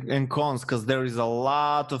pros and cons, because there is a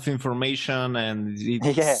lot of information, and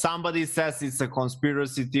somebody says it's a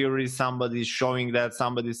conspiracy theory, somebody is showing that,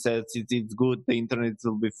 somebody says it's good, the internet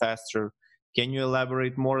will be faster. Can you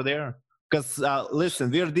elaborate more there? Because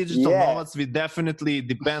listen, we're digital nomads, we definitely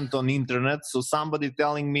depend on internet. So somebody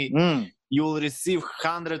telling me you will receive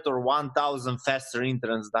 100 or 1,000 faster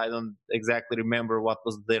internet, I don't exactly remember what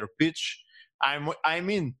was their pitch.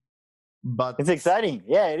 But it's exciting.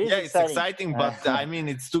 Yeah, it is. Yeah, it's exciting, but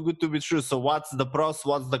it's too good to be true. So what's the pros,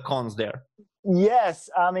 what's the cons there? Yes,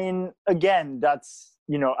 again, that's,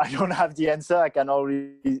 I don't have the answer. I can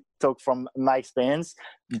only talk from my experience.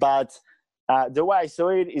 But the way I saw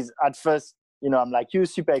it is, at first, I'm like, you,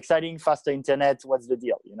 super exciting, faster internet, what's the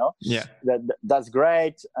deal, Yeah. That's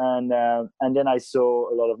great. And then I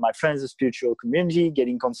saw a lot of my friends, the spiritual community,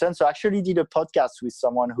 getting concerned. So I actually did a podcast with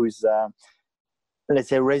someone who's, let's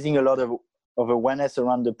say, raising a lot of awareness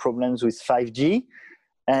around the problems with 5G.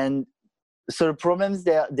 And so the problems,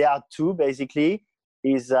 there are two, basically,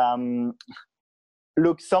 is,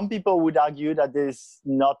 look, some people would argue that it's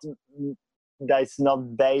not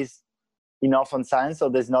based enough on science, or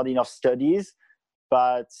there's not enough studies.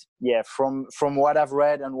 But yeah, from what I've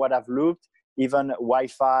read and what I've looked, even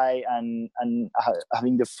Wi-Fi and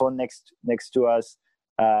having the phone next to us,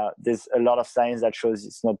 there's a lot of science that shows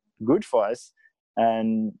it's not good for us.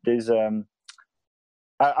 And there's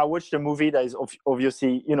I watched a movie that is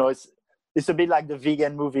obviously, it's a bit like the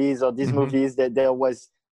vegan movies or these movies that there was,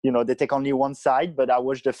 they take only one side. But I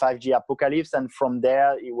watched the 5G apocalypse, and from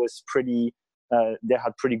there it was pretty, they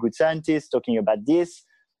had pretty good scientists talking about this.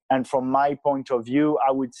 And from my point of view,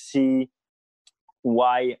 I would see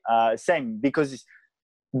why, same, because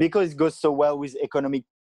it goes so well with economic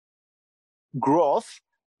growth.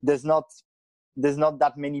 There's not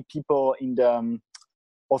that many people in the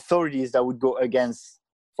authorities that would go against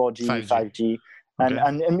 4G, 5G.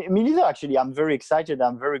 And me neither, actually. I'm very excited.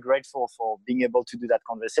 I'm very grateful for being able to do that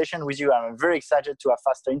conversation with you. I'm very excited to have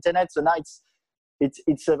faster internet. So now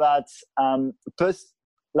it's about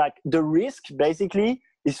like the risk, basically,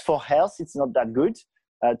 is for health. It's not that good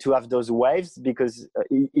to have those waves, because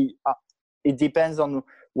it depends on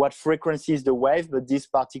what frequency is the wave. But these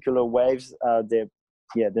particular waves, they're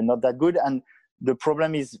not that good. And the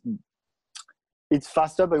problem is, it's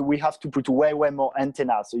faster, but we have to put way more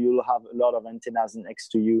antennas. So you'll have a lot of antennas next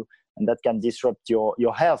to you, and that can disrupt your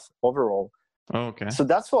health overall. Okay. So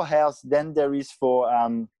that's for health. Then there is for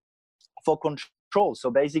control.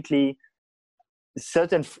 So basically,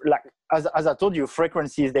 certain, like as I told you,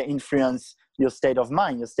 frequencies, they influence your state of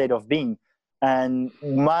mind, your state of being. And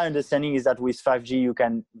my understanding is that with 5G, you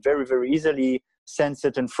can very, very easily send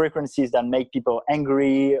certain frequencies that make people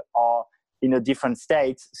angry or in a different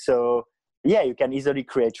state. So yeah, you can easily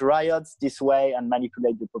create riots this way and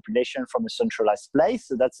manipulate the population from a centralized place.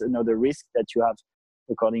 So that's another risk that you have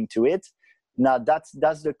according to it. Now that's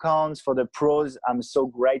the cons. For the pros, I'm so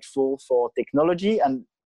grateful for technology. And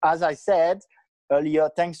as I said earlier,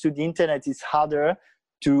 thanks to the internet, it's harder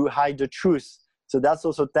to hide the truth. So that's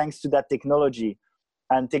also thanks to that technology.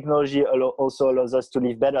 And technology also allows us to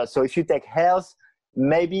live better. So if you take health,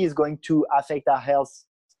 maybe it's going to affect our health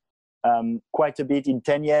quite a bit in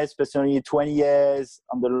 10 years, personally 20 years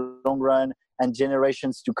on the long run, and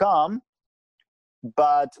generations to come.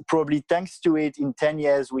 But probably thanks to it, in 10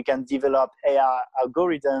 years, we can develop AI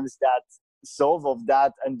algorithms that solve of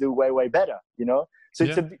that and do way better, So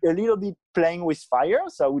it's a little bit playing with fire.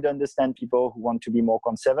 So I would understand people who want to be more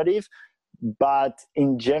conservative. But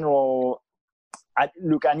in general, I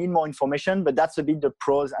need more information, but that's a bit the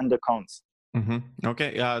pros and the cons. Mm-hmm.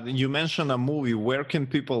 Okay. You mentioned a movie. Where can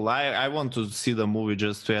people? I want to see the movie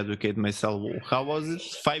just to educate myself. How was it?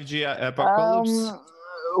 5G Apocalypse?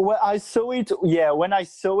 Well, I saw it. Yeah, when I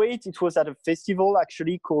saw it, it was at a festival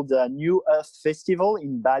actually called the New Earth Festival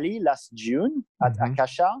in Bali last June at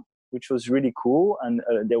Akasha, which was really cool. And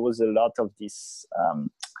there was a lot of these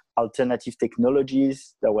alternative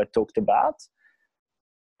technologies that were talked about.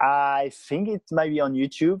 I think it might be on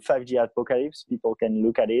YouTube, 5G Apocalypse. People can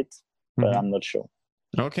look at it, but I'm not sure.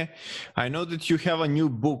 Okay. I know that you have a new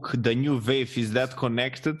book, The New Wave. Is that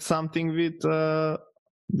connected something with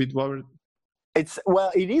what? It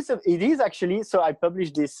is actually. So I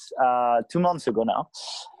published this 2 months ago now,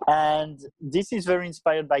 and this is very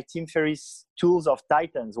inspired by Tim Ferriss' Tools of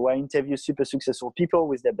Titans, where I interview super successful people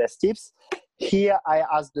with their best tips. Here I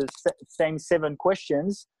ask the same 7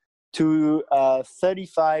 questions to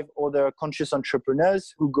 35 other conscious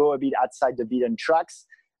entrepreneurs who go a bit outside the beaten tracks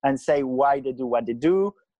and say why they do what they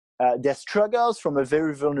do, their struggles from a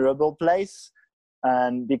very vulnerable place.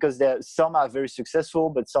 And because some are very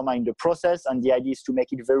successful, but some are in the process. And the idea is to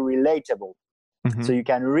make it very relatable. Mm-hmm. So you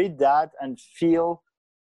can read that and feel.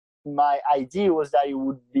 My idea was that it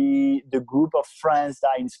would be the group of friends that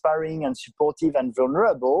are inspiring and supportive and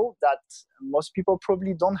vulnerable that most people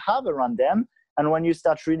probably don't have around them. And when you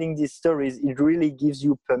start reading these stories, it really gives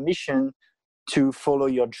you permission to follow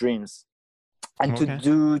your dreams and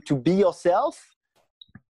to be yourself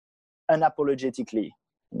unapologetically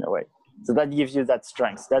in a way. So that gives you that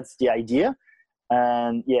strength. That's the idea.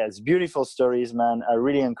 And yeah, it's beautiful stories, man. I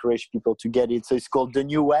really encourage people to get it. So it's called The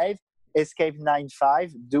New Wave, Escape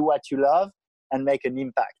 9-5, do what you love and make an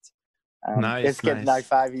impact. Escape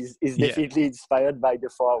 9-5 is definitely inspired by the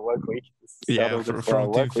 4-hour work week.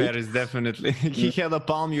 From Tim Ferriss, definitely. He had a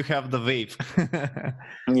palm, you have the wave.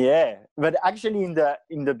 Yeah, but actually in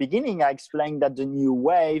the beginning, I explained that the new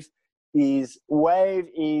wave is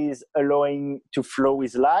allowing to flow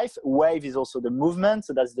with life. Wave is also the movement.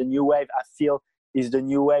 So that's the new wave I feel is the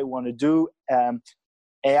new way we want to do.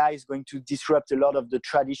 AI is going to disrupt a lot of the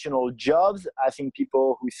traditional jobs. I think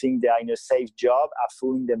people who think they are in a safe job are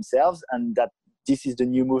fooling themselves, and that this is the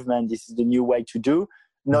new movement. This is the new way to do,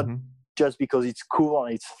 not just because it's cool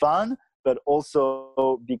and it's fun, but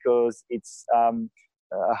also because it's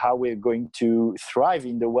how we're going to thrive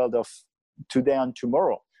in the world of today and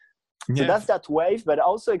tomorrow. So that's that wave, but I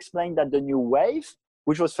also explained that the new wave,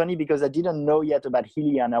 which was funny because I didn't know yet about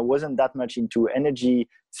Healy and I wasn't that much into energy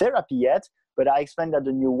therapy yet, but I explained that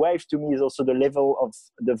the new wave to me is also the level of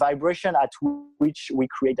the vibration at which we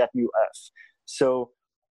create that new earth. So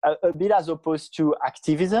a bit as opposed to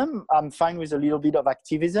activism, I'm fine with a little bit of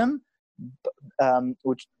activism,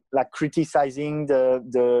 which like criticizing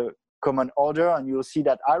the common order, and you'll see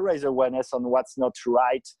that I raise awareness on what's not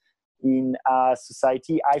right in our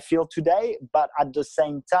society, I feel today, but at the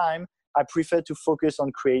same time, I prefer to focus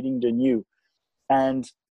on creating the new. And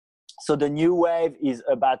so the new wave is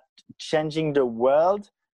about changing the world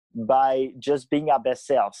by just being our best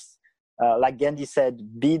selves. Like Gandhi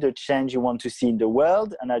said, be the change you want to see in the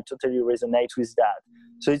world, and I totally resonate with that.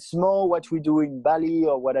 So it's more what we do in Bali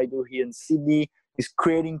or what I do here in Sydney is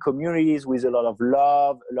creating communities with a lot of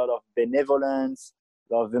love, a lot of benevolence,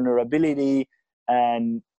 a lot of vulnerability,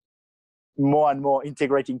 and more and more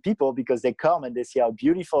integrating people because they come and they see how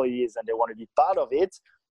beautiful it is and they want to be part of it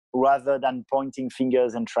rather than pointing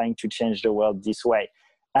fingers and trying to change the world this way.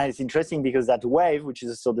 And it's interesting because that wave, which is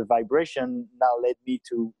also the vibration, now led me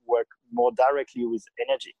to work more directly with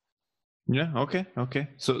energy. Yeah, okay.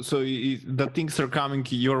 So the things are coming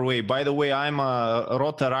your way. By the way, I'm a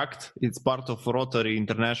Rotaract. It's part of Rotary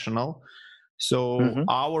International. So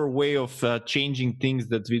our way of changing things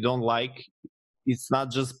that we don't like, it's not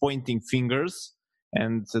just pointing fingers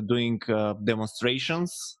and doing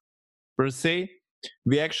demonstrations per se.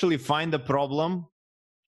 We actually find a problem.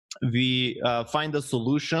 We find a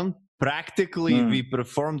solution. Practically, we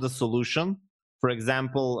perform the solution. For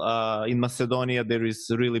example, in Macedonia, there is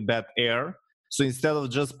really bad air. So instead of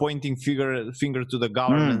just pointing finger to the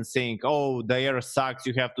government saying, oh, the air sucks,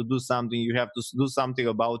 you have to do something, you have to do something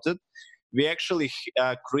about it, we actually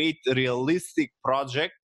create a realistic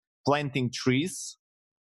project, planting trees,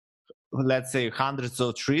 let's say hundreds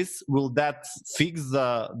of trees. Will that fix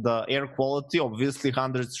the air quality? Obviously,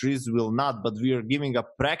 hundreds of trees will not, but we are giving a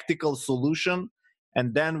practical solution,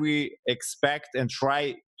 and then we expect and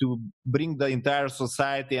try to bring the entire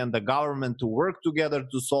society and the government to work together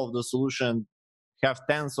to solve the solution, have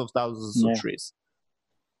tens of thousands of trees,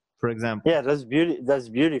 for example. Yeah, that's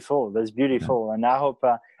beautiful. Yeah. And I hope,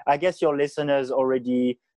 I guess your listeners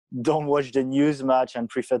already don't watch the news much and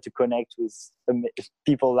prefer to connect with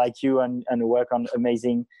people like you and work on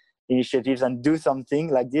amazing initiatives and do something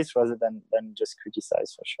like this rather than just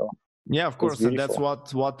criticize, for sure. Yeah, of course. And that's what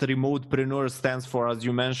Remotepreneur stands for, as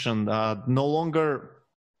you mentioned. No longer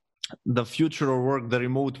the future of work, the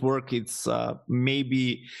remote work, it's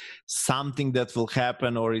maybe something that will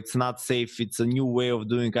happen or it's not safe. It's a new way of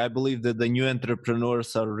doing. I believe that the new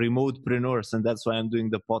entrepreneurs are remotepreneurs, and that's why I'm doing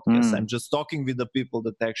the podcast. I'm just talking with the people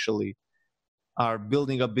that actually are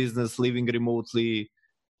building a business, living remotely,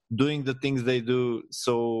 doing the things they do.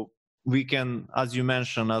 So we can, as you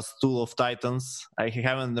mentioned, as Tool of Titans, I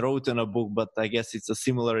haven't written a book, but I guess it's a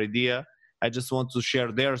similar idea. I just want to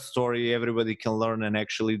share their story. Everybody can learn and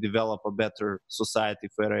actually develop a better society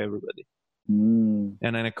for everybody and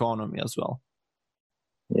an economy as well.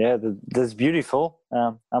 Yeah, that's beautiful.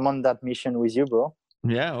 I'm on that mission with you, bro.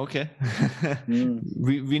 Yeah, okay.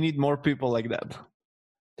 We need more people like that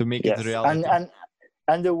to make it reality.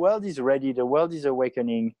 And the world is ready. The world is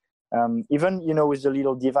awakening. Even, with the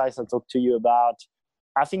little device I talked to you about,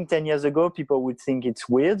 I think 10 years ago, people would think it's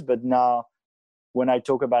weird. But now when I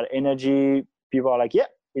talk about energy, people are like, yeah,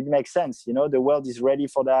 it makes sense. The world is ready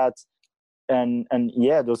for that. And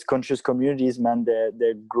yeah, those conscious communities, man,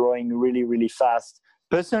 they're growing really, really fast.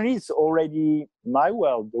 Personally, it's already my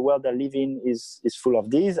world. The world I live in is full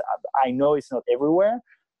of these. I know it's not everywhere,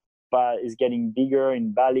 but it's getting bigger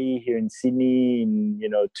in Bali, here in Sydney, in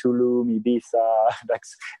Tulum, Ibiza. Like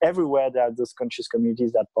everywhere there are those conscious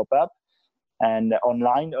communities that pop up, and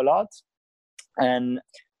online a lot. And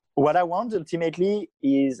what I want ultimately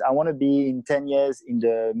is I want to be in 10 years in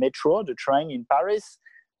the metro, the train in Paris,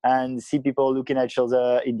 and see people looking at each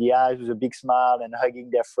other in the eyes with a big smile and hugging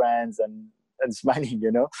their friends and smiling,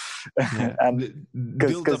 Yeah. And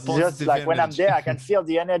because just like when I'm there, I can feel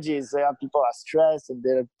the energies. People are stressed and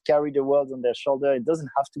they carry the world on their shoulder. It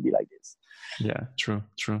doesn't have to be like this. Yeah, true.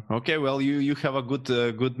 Okay, well, you have a good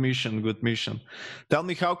mission. Tell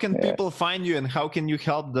me, how can people find you and how can you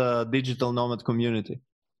help the digital nomad community?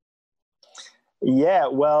 Yeah,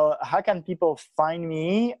 well, how can people find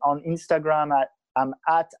me on Instagram? I'm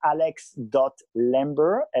at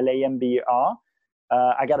alex.lember, Lamber.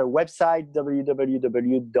 I got a website,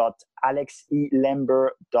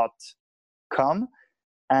 www.alexelember.com.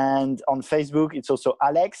 And on Facebook, it's also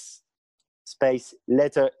Alex, space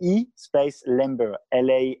letter E, space Lember,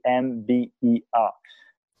 Lamber.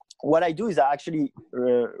 What I do is I actually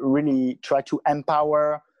really try to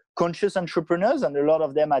empower conscious entrepreneurs, and a lot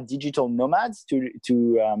of them are digital nomads, to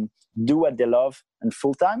do what they love and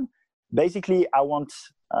full-time. Basically, I want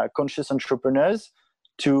conscious entrepreneurs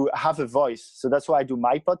to have a voice. So that's why I do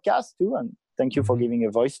my podcast too. And thank you for giving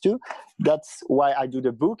a voice too. That's why I do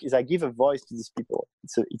the book, is I give a voice to these people.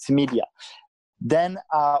 It's media. Then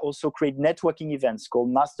I also create networking events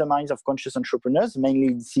called Masterminds of Conscious Entrepreneurs, mainly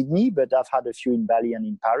in Sydney, but I've had a few in Bali and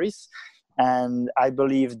in Paris. And I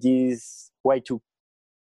believe this way to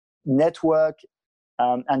network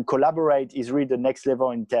and collaborate is really the next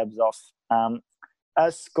level in terms of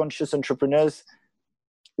us conscious entrepreneurs,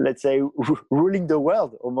 let's say, ruling the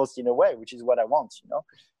world almost in a way, which is what I want,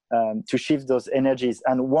 to shift those energies.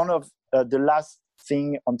 And one of the last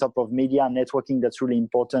thing on top of media and networking that's really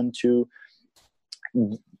important to,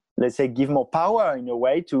 let's say, give more power in a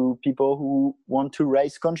way to people who want to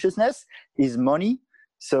raise consciousness is money.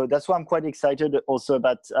 So that's why I'm quite excited also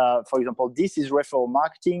about, for example, this is referral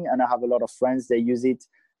marketing, and I have a lot of friends, they use it.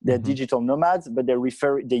 They're digital nomads, but they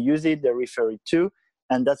use it, they refer it too.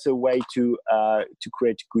 And that's a way to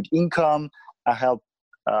create good income. I help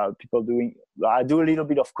people I do a little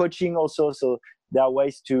bit of coaching also. So there are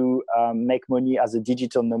ways to make money as a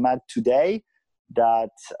digital nomad today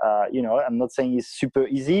that, I'm not saying it's super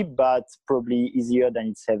easy, but probably easier than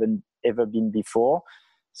it's ever been before.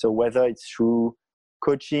 So whether it's through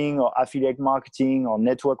coaching or affiliate marketing or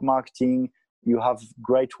network marketing, you have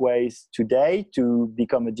great ways today to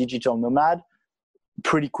become a digital nomad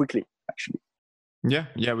pretty quickly, actually.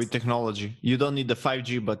 Yeah, with technology. You don't need the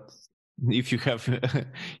 5G, but if you have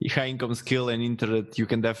high income skill and internet, you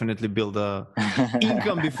can definitely build a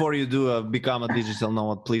income before you become a digital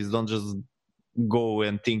nomad. Please don't just go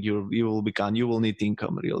and think you will need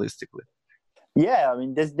income realistically. Yeah, I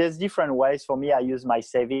mean, there's different ways. For me, I use my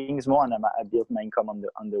savings more, and I built my income on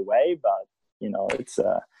the way. But it's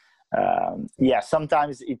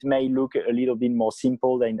sometimes it may look a little bit more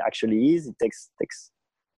simple than it actually is. It takes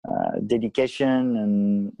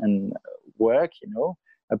dedication and work.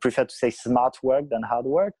 I prefer to say smart work than hard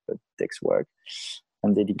work, but it takes work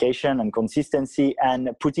and dedication and consistency and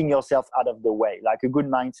putting yourself out of the way, like a good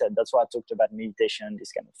mindset. That's why I talked about meditation,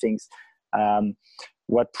 these kind of things.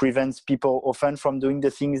 What prevents people often from doing the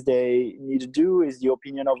things they need to do is the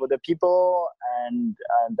opinion of other people and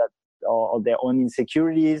that or their own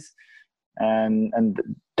insecurities, and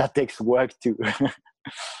that takes work too.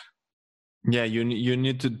 Yeah, you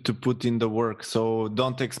need to put in the work. So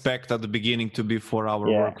don't expect at the beginning to be 4-hour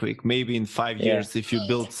work week. Maybe in 5 years, if you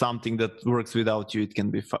build something that works without you, it can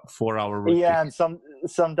be 4-hour work week. And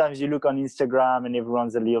sometimes you look on Instagram and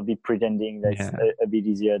everyone's a little bit pretending that it's a bit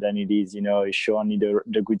easier than it is. You show only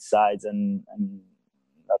the good sides and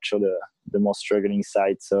not show the more struggling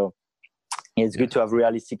side. So it's good to have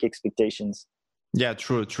realistic expectations. Yeah,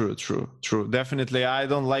 true. Definitely. I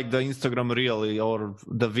don't like the Instagram reel or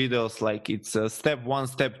the videos like it's step 1,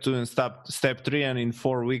 step 2, and step 3, and in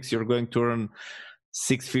 4 weeks you're going to earn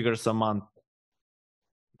 6 figures a month.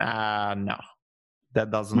 No,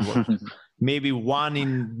 that doesn't work. Maybe 1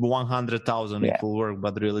 in 100,000 it will work,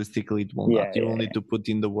 but realistically it will not. You will need to put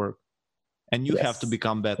in the work, and you have to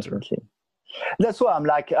become better. Definitely. That's why I'm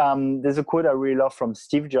like, there's a quote I really love from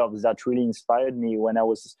Steve Jobs that really inspired me when I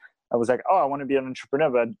was like, oh, I want to be an entrepreneur,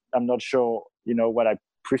 but I'm not sure, what I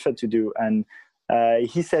prefer to do. And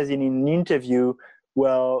he says in an interview,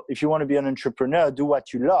 well, if you want to be an entrepreneur, do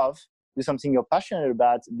what you love, do something you're passionate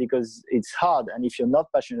about, because it's hard. And if you're not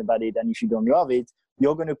passionate about it, and if you don't love it,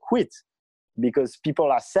 you're going to quit, because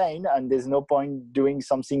people are sane, and there's no point doing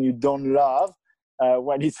something you don't love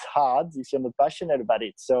when it's hard if you're not passionate about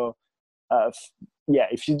it. So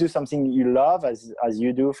if you do something you love, as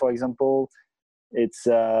you do, for example, it's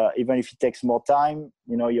even if it takes more time,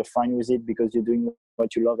 you're fine with it because you're doing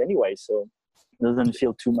what you love anyway. So it doesn't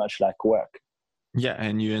feel too much like work. Yeah,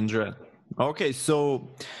 and you enjoy it. Okay,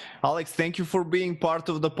 so Alex, thank you for being part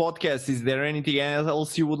of the podcast. Is there anything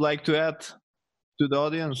else you would like to add to the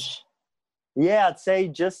audience? Yeah, I'd say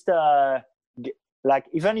just like,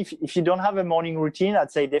 even if you don't have a morning routine,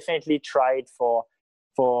 I'd say definitely try it for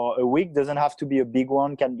a week. Doesn't have to be a big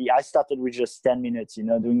one. Can be. I started with just 10 minutes,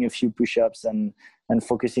 doing a few push-ups and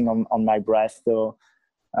focusing on my breath. So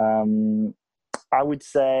I would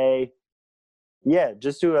say,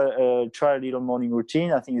 just do try a little morning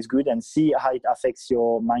routine. I think it's good, and see how it affects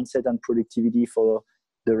your mindset and productivity for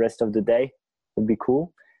the rest of the day. Would be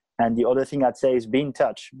cool. And the other thing I'd say is be in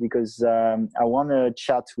touch, because I want to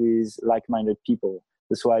chat with like-minded people.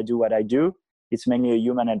 That's why I do what I do. It's mainly a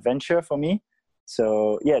human adventure for me.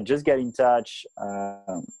 So just get in touch.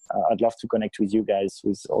 I'd love to connect with you guys,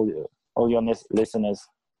 with all your listeners.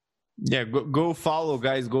 Yeah, go follow,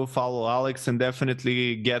 guys. Go follow Alex, and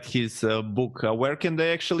definitely get his book. Where can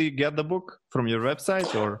they actually get the book? From your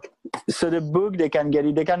website, or? So the book, they can get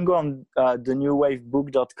it. They can go on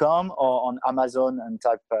thenewwavebook.com or on Amazon and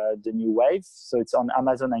type The New Wave. So it's on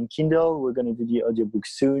Amazon and Kindle. We're going to do the audiobook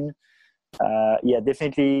soon.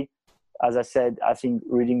 Definitely. As I said, I think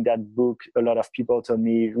reading that book, a lot of people told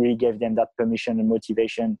me really gave them that permission and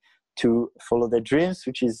motivation to follow their dreams,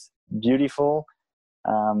 which is beautiful.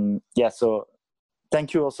 So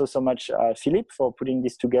thank you also so much, Philippe, for putting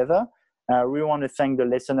this together. I really want to thank the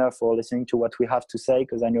listener for listening to what we have to say,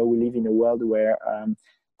 because I know we live in a world where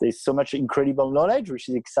there's so much incredible knowledge, which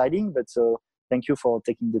is exciting. But so thank you for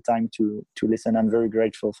taking the time to listen. I'm very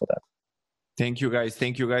grateful for that. Thank you guys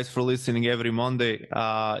for listening every Monday.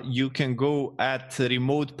 You can go at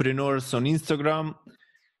Remotepreneurs on Instagram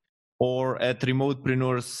or at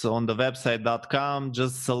Remotepreneurs on the website.com.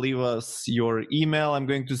 Just leave us your email. I'm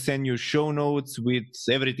going to send you show notes with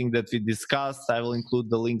everything that we discussed. I will include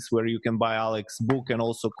the links where you can buy Alex's book and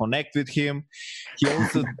also connect with him. He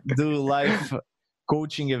also do live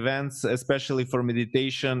coaching events, especially for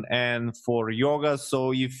meditation and for yoga.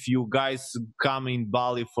 So if you guys come in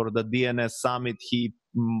Bali for the DNS Summit, he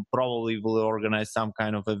probably will organize some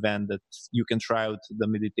kind of event that you can try out the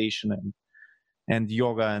meditation and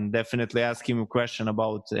yoga, and definitely ask him a question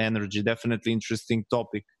about energy. Definitely interesting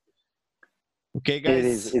topic. Okay, guys. It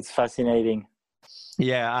is. It's fascinating.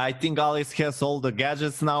 Yeah, I think Alex has all the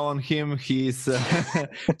gadgets now on him. He's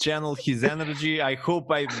channeled his energy. I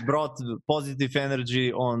hope I brought positive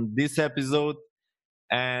energy on this episode.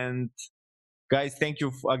 And guys, thank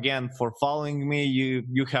you again for following me.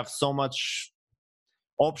 You have so much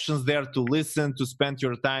options there to listen, to spend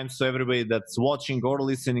your time. So everybody that's watching or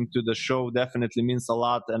listening to the show definitely means a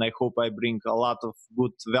lot. And I hope I bring a lot of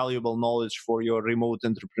good, valuable knowledge for your remote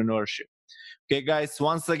entrepreneurship. Okay, guys,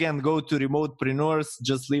 once again, go to Remotepreneurs.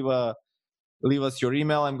 Just leave us your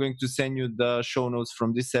email. I'm going to send you the show notes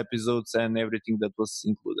from this episodes and everything that was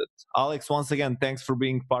included. Alex, once again, thanks for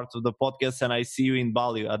being part of the podcast, and I see you in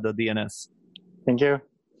Bali at the DNS. Thank you.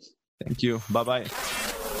 Thank you. Bye-bye.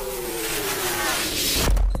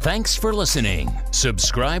 Thanks for listening.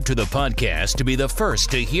 Subscribe to the podcast to be the first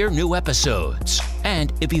to hear new episodes.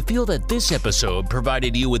 And if you feel that this episode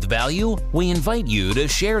provided you with value, we invite you to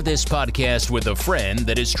share this podcast with a friend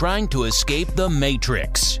that is trying to escape the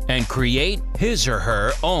matrix and create his or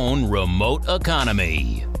her own remote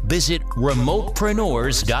economy. Visit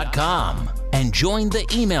remotepreneurs.com and join the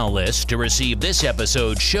email list to receive this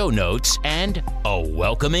episode's show notes and a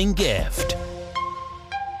welcoming gift.